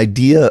just the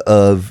idea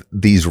of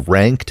these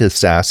ranked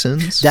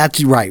assassins.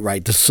 That's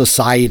right. The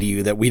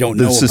society that we don't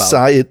know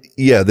about.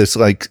 Yeah, this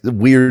like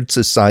weird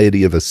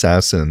society of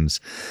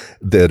assassins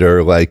that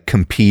are like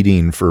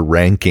competing for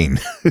ranking.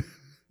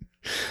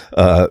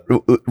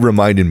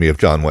 Reminded me of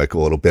John Wick a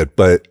little bit.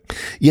 But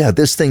yeah,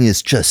 this thing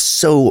is just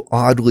so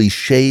oddly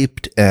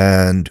shaped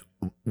and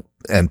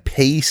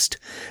paced,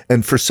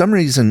 and for some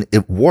reason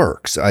it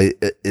works. And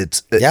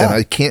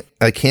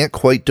I can't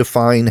quite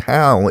define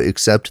how,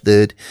 except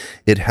that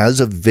it has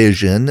a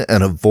vision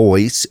and a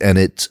voice, and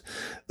it's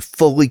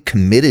fully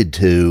committed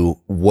to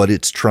what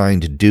it's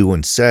trying to do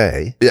and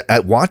say.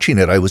 At watching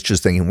it, I was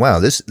just thinking, wow,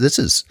 this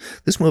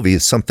movie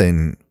is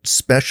something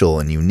special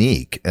and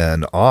unique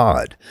and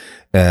odd,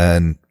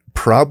 and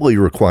probably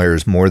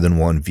requires more than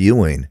one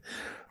viewing.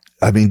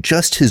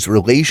 Just his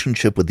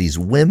relationship with these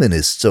women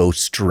is so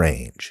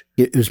strange.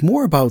 It was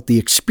more about the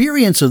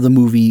experience of the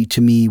movie, to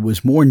me,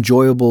 was more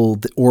enjoyable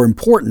or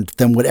important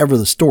than whatever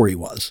the story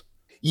was.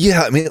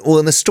 Yeah, and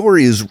the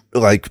story is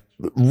like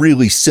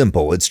really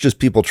simple. It's just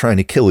people trying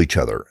to kill each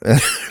other.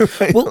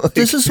 Right? Well,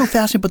 this is so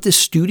fascinating. But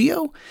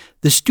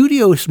the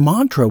studio's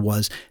mantra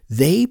was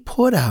they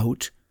put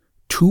out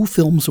 2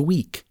 films a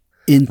week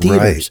in theaters.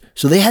 Right.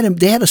 So they had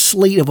a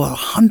slate of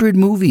 100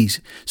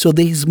 movies. So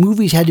these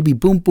movies had to be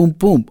boom, boom,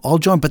 boom, all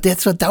joined. But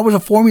that was a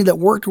formula that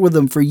worked with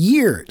them for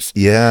years.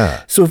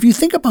 Yeah. So if you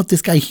think about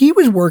this guy, he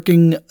was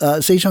working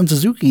Seishun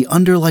Suzuki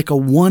under like a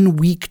 1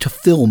 week to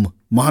film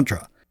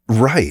mantra.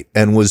 Right.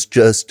 And was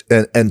just,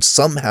 and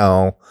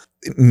somehow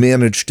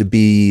managed to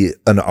be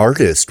an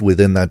artist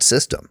within that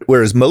system.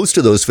 Whereas most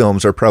of those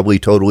films are probably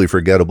totally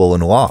forgettable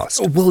and lost.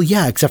 Well,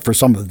 yeah, except for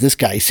some of this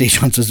guy,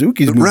 Seishun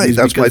Suzuki's movies. Right.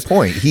 That's my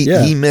point.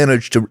 He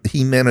managed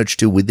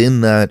to, within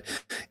that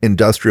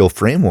industrial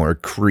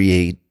framework,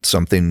 create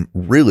something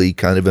really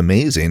kind of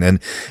amazing.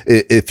 And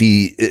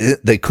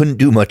they couldn't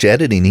do much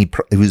editing. He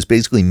was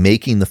basically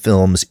making the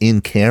films in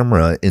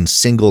camera in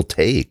single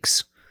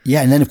takes.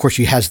 Yeah. And then of course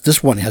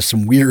this one has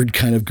some weird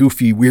kind of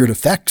goofy, weird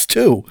effects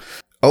too.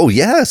 Oh,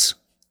 yes.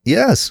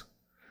 Yes.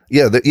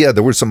 Yeah,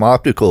 there were some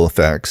optical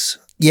effects.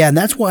 Yeah, and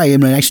that's why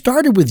I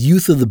started with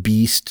Youth of the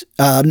Beast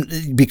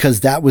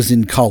because that was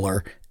in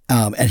color,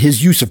 and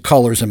his use of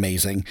color is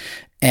amazing,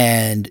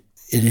 and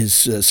in his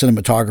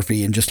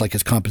cinematography and just like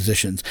his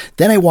compositions.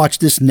 Then I watched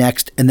this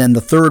next, and then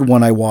the third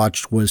one I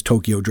watched was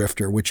Tokyo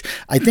Drifter, which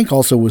I think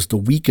also was the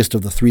weakest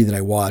of the 3 that I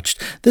watched.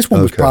 This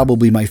one was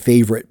probably my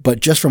favorite, but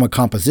just from a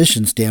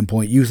composition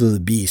standpoint, Youth of the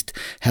Beast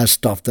has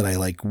stuff that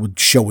I would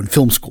show in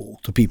film school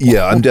to people.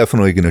 Yeah, I'm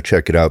definitely going to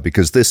check it out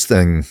because this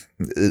thing,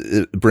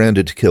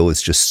 Branded to Kill,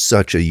 is just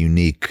such a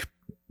unique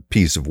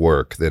piece of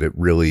work that it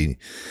really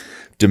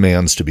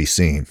demands to be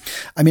seen.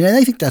 I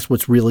think that's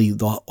what's really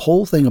the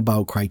whole thing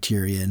about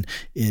Criterion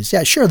is,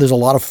 yeah, sure, there's a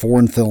lot of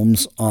foreign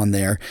films on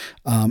there.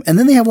 And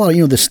then they have a lot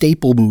of, the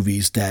staple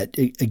movies that,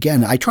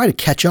 again, I try to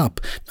catch up,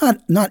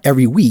 not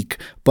every week,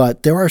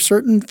 but there are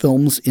certain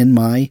films in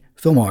my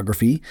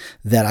filmography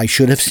that I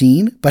should have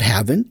seen but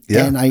haven't.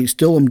 Yeah. And I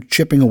still am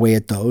chipping away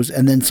at those.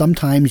 And then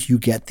sometimes you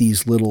get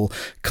these little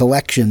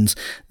collections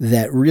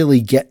that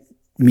really get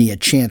me a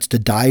chance to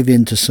dive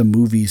into some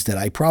movies that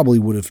I probably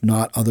would have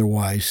not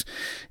otherwise,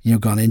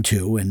 gone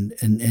into. And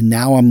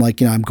now I'm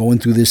I'm going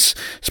through this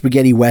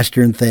spaghetti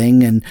Western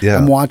thing, and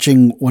I'm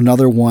watching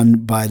another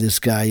one by this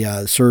guy,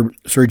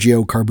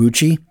 Sergio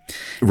Carbucci.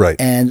 Right.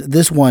 And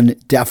this one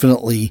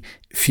definitely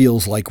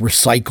feels like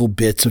recycled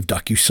bits of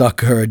Duck You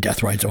Sucker,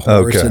 Death Rides a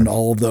Horse, and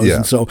all of those. Yeah.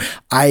 And so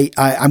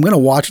I'm going to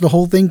watch the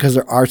whole thing because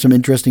there are some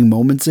interesting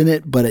moments in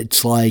it, but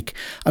it's like,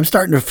 I'm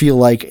starting to feel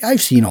like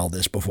I've seen all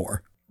this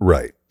before.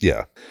 Right.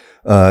 Yeah.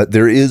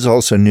 There is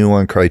also new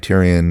on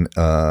Criterion,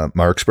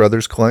 Marx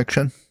Brothers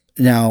collection.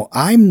 Now,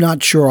 I'm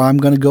not sure I'm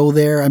going to go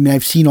there.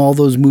 I've seen all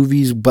those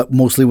movies, but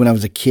mostly when I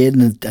was a kid,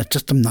 and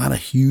I'm not a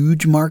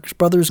huge Marx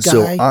Brothers guy.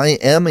 So I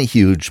am a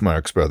huge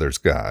Marx Brothers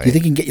guy. Do you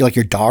think you can get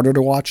your daughter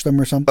to watch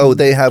them or something? Oh,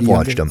 they have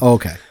watched them. Oh,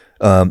 okay.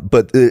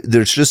 But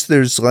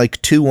there's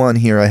like 2 on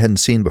here I hadn't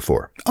seen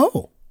before.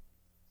 Oh.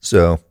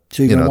 So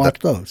you're going to watch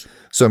those.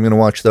 So I'm going to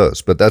watch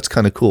those, but that's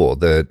kind of cool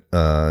that,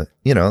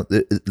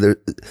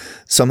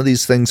 some of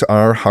these things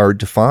are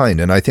hard to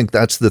find. And I think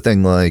that's the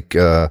thing,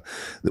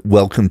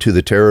 Welcome to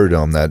the Terror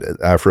Dome, that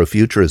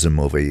Afrofuturism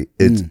movie.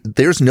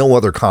 There's no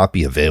other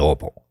copy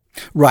available.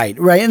 Right.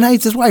 And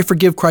that's why I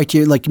forgive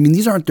Criterion.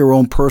 These aren't their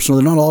own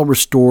personal. They're not all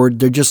restored.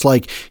 They're just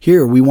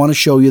here, we want to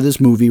show you this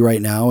movie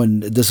right now,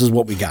 and this is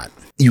what we got.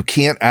 You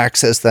can't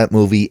access that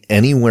movie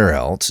anywhere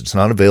else. It's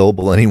not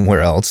available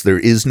anywhere else. There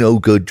is no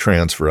good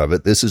transfer of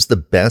it. This is the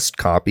best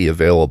copy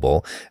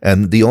available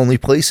and the only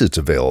place it's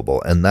available.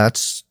 And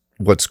that's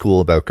what's cool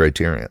about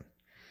Criterion.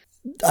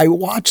 I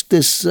watched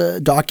this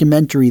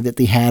documentary that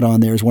they had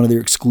on there as one of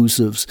their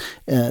exclusives.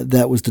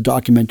 That was the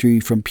documentary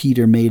from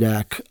Peter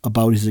Medak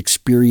about his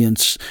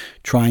experience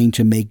trying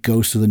to make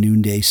Ghost of the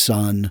Noonday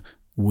Sun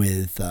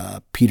with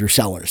Peter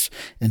Sellers.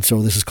 And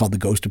so this is called The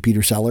Ghost of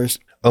Peter Sellers.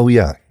 Oh,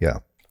 yeah, yeah.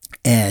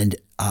 And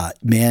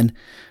man,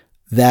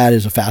 that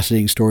is a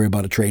fascinating story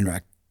about a train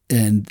wreck.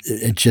 And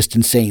it's just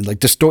insane. Like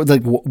the story,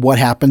 like what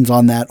happens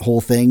on that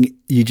whole thing,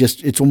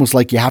 it's almost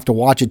like you have to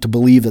watch it to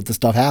believe that the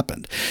stuff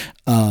happened.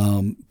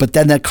 But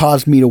then that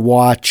caused me to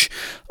watch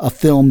a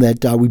film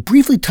that we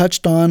briefly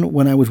touched on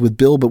when I was with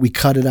Bill, but we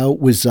cut it out,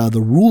 was The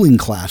Ruling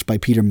Class by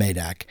Peter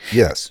Medak.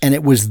 Yes. And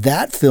it was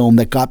that film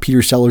that got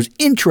Peter Sellers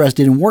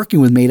interested in working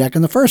with Medak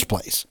in the first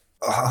place.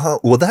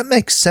 Well, that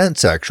makes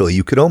sense, actually.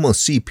 You could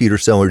almost see Peter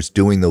Sellers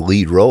doing the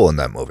lead role in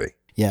that movie.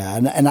 Yeah,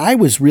 and I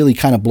was really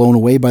kind of blown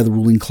away by The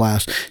Ruling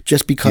Class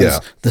just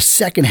because the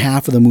second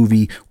half of the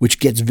movie, which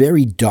gets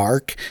very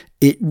dark,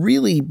 it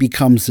really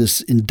becomes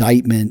this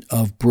indictment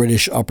of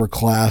British upper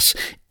class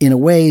in a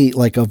way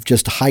like of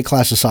just high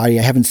class society.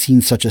 I haven't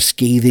seen such a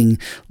scathing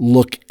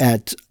look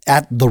at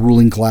the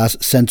ruling class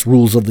since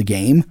Rules of the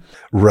Game.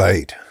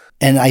 Right.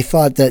 And I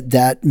thought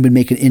that would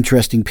make an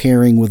interesting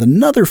pairing with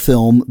another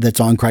film that's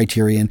on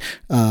Criterion,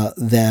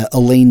 the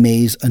Elaine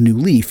May's A New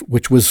Leaf,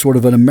 which was sort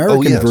of an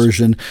American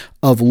version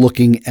of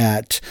looking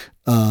at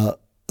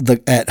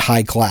at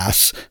high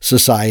class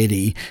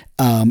society,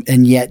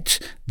 and yet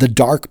the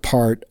dark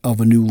part of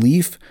A New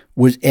Leaf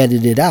was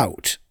edited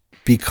out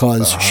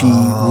because she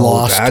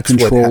lost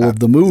control of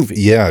the movie.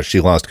 Yeah,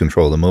 she lost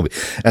control of the movie,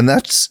 and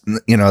that's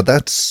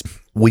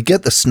we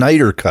get the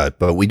Snyder cut,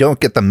 but we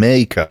don't get the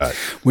May cut.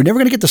 We're never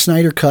going to get the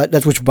Snyder cut.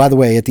 That's which, by the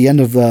way, at the end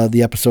of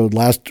the episode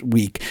last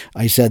week,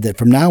 I said that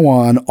from now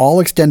on, all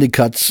extended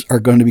cuts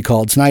are going to be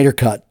called Snyder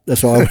cut.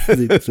 So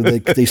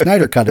they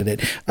Snyder cutted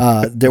it.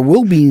 There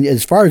will be,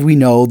 as far as we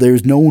know,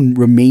 there's no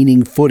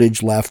remaining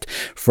footage left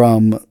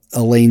from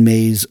Elaine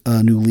May's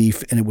New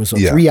Leaf, and it was a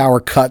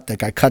 3-hour cut that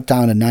got cut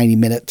down to 90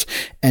 minutes.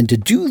 And to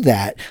do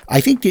that, I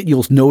think that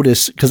you'll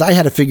notice, because I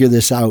had to figure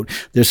this out,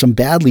 there's some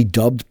badly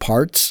dubbed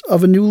parts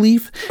of A New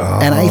Leaf,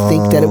 and I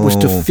think that it was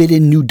to fit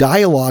in new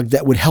dialogue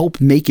that would help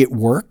make it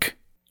work.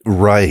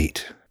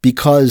 Right.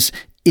 Because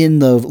in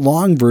the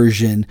long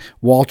version,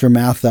 Walter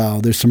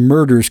Matthau, there's some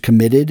murders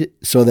committed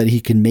so that he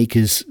can make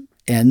his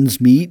ends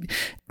meet.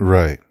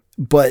 Right.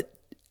 But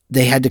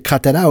they had to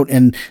cut that out.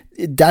 And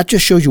that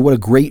just shows you what a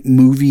great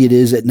movie it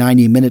is at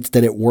 90 minutes,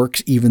 that it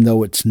works even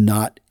though it's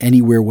not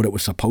anywhere what it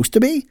was supposed to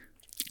be.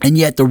 And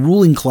yet the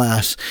ruling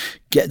class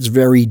gets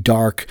very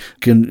dark.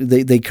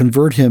 They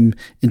convert him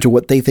into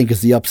what they think is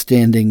the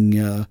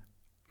upstanding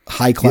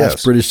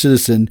high-class British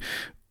citizen,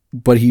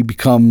 but he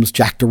becomes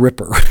Jack the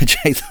Ripper, which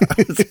I thought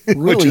was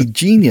really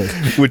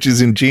genius. Which is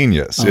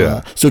ingenious,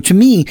 yeah. So to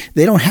me,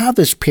 they don't have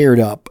this paired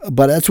up,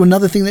 but that's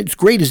another thing that's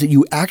great is that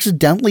you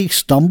accidentally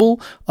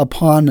stumble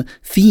upon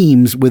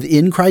themes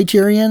within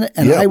Criterion.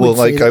 And I would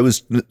say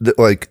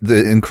like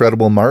The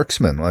Incredible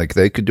Marksman, like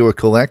they could do a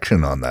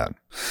collection on that.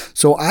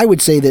 So I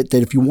would say that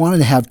if you wanted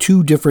to have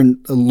two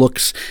different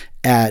looks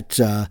at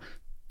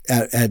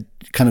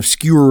kind of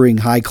skewering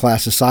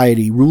high-class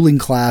society, Ruling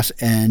Class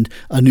and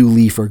A New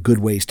Leaf are good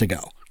ways to go.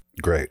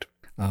 Great.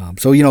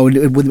 So,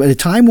 at a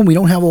time when we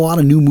don't have a lot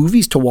of new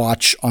movies to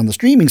watch on the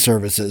streaming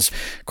services,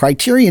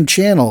 Criterion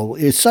Channel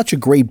is such a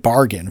great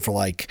bargain for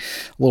like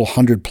a little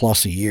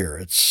 $100+ a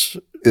year.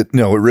 It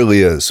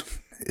really is.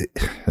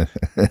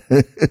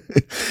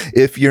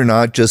 If you're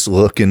not just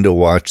looking to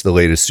watch the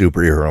latest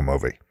superhero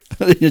movie.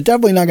 You're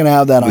definitely not going to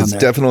have that on there. It's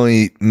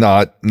definitely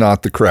not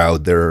the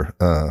crowd they're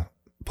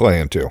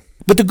playing to.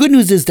 But the good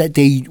news is that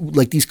they,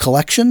 like these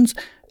collections,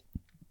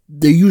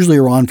 they usually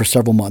are on for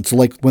several months. So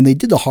like when they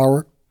did the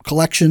horror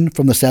collection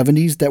from the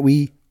 70s that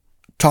we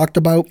talked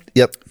about,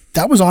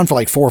 that was on for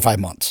like 4 or 5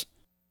 months.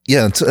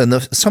 Yeah,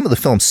 and some of the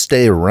films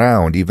stay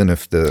around even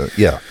if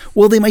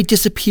Well, they might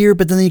disappear,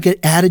 but then they get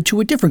added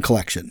to a different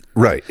collection.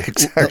 Right,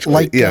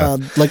 exactly.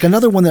 Like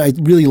another one that I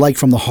really liked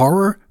from the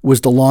horror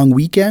was The Long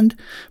Weekend,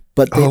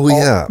 but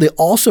they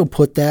also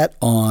put that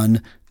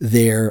on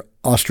their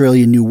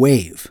Australian New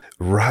Wave.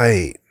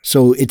 Right.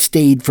 So it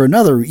stayed for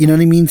another, you know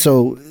what I mean?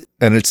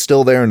 And it's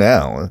still there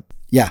now.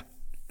 Yeah.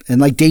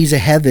 And like Days of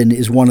Heaven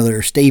is one of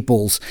their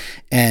staples,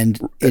 and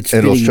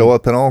it'll show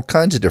up in all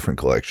kinds of different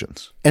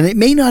collections. And it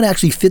may not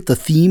actually fit the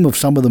theme of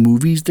some of the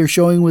movies they're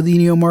showing with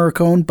Ennio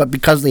Morricone, but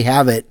because they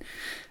have it,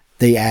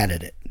 they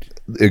added it.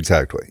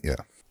 Exactly, yeah.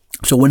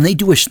 So when they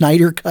do a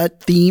Snyder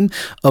Cut theme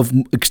of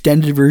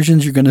extended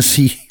versions, you're going to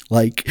see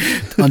like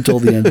Until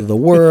the End of the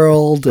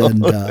World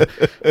and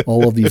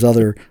all of these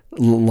other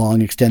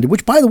long extended,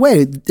 which by the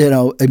way,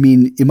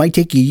 it might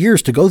take you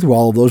years to go through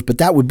all of those, but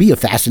that would be a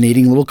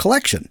fascinating little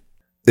collection.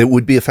 It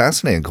would be a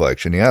fascinating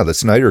collection. Yeah. The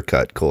Snyder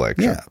Cut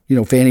collection.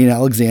 Yeah. Fanny and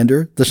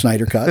Alexander, the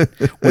Snyder Cut,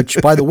 which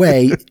by the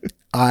way,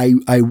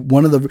 when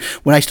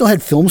I still had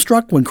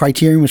Filmstruck, when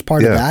Criterion was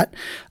part of that,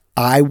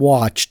 I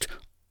watched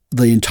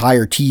the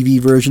entire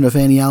TV version of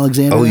Fanny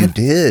Alexander. Oh, you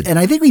did? And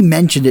I think we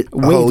mentioned it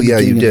way at the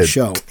beginning of the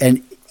show.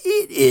 And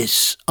it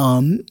is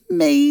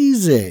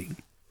amazing.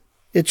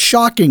 It's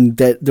shocking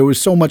that there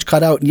was so much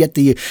cut out, and yet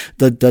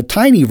the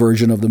tiny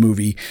version of the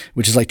movie,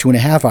 which is like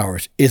 2.5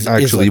 hours,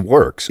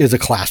 works. Is a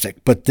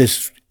classic. But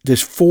this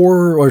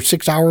 4 or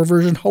 6 hour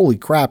version, holy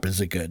crap, is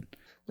it good?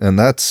 And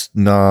that's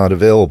not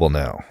available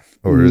now,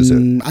 or is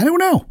it? I don't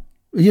know.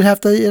 You'd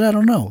have to. I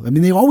don't know. I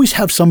mean, they always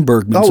have some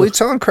Bergman. Oh, it's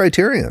on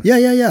Criterion.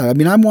 Yeah. I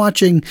mean, I'm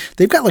watching.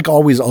 They've got like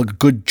always a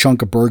good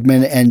chunk of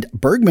Bergman, and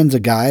Bergman's a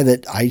guy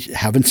that I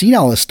haven't seen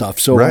all this stuff.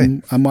 So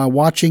right. I'm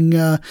watching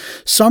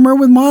Summer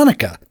with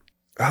Monica.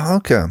 Oh,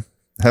 okay.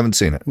 Haven't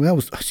seen it. Well,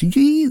 this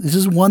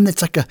is one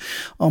that's like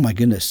oh my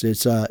goodness.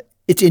 It's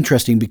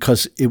interesting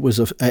because it was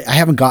I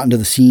haven't gotten to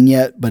the scene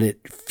yet, but it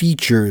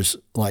features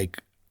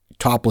like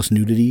topless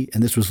nudity,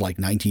 and this was like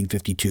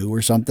 1952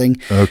 or something.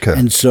 Okay.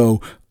 And so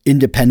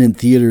independent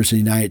theaters in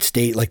the United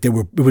States, like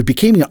it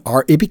became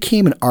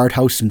an art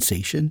house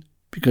sensation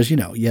because, you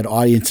had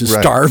audiences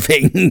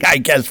starving, I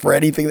guess, for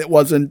anything that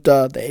wasn't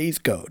the Hays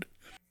Code.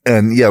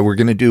 And yeah, we're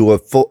going to do a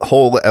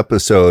whole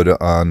episode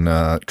on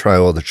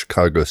Trial of the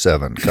Chicago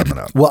 7 coming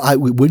up. Well,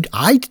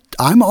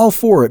 I'm all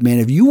for it, man.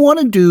 If you want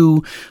to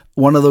do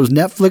one of those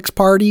Netflix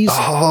parties.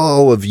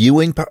 Oh, a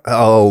viewing.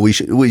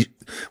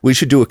 We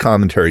should do a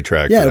commentary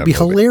track. Yeah, it'd be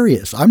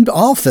hilarious. I'm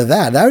all for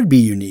that. That would be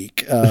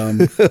unique.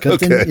 Because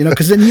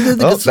then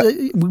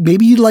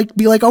maybe you'd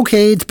be like,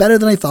 okay, it's better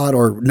than I thought,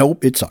 or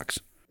nope, it sucks.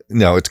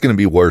 No, it's going to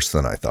be worse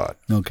than I thought.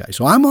 Okay,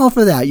 so I'm all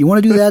for that. You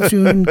want to do that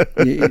soon?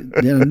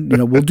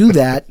 We'll do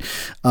that.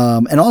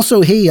 And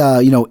also, hey,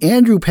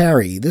 Andrew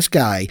Parry, this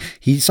guy,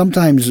 he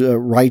sometimes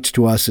writes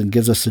to us and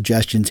gives us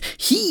suggestions.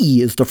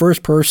 He is the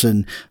first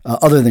person,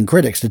 other than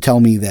critics, to tell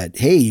me that,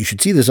 hey, you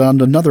should see this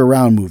on Another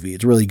Round movie.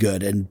 It's really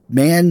good. And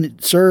man,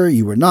 sir,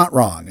 you were not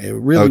wrong. It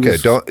really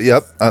was.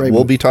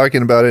 We'll be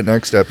talking about it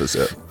next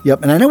episode.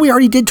 Yep, and I know we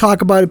already did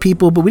talk about it,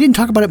 people, but we didn't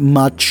talk about it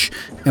much,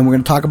 and we're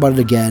going to talk about it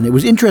again. It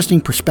was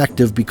interesting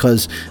perspective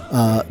because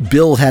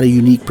Bill had a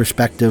unique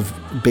perspective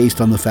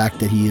based on the fact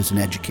that he is an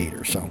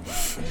educator. So,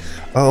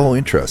 oh,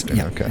 interesting.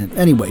 Yeah. Okay.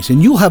 Anyways,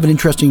 and you'll have an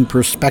interesting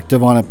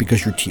perspective on it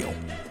because you're teal.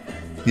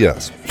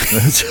 Yes.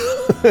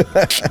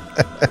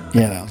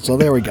 So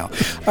there we go.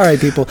 All right,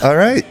 people. All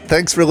right.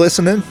 Thanks for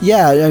listening.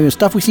 Yeah,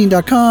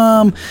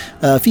 StuffWeSeen.com,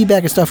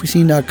 feedback at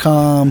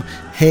StuffWeSeen.com.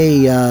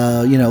 Hey,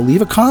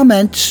 leave a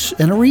comment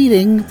and a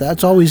reading.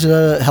 That's always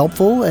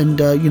helpful. And,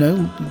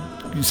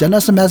 send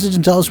us a message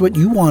and tell us what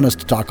you want us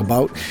to talk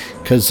about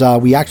because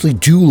we actually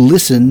do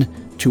listen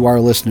to our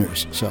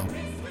listeners. So,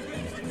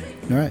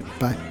 all right.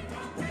 Bye.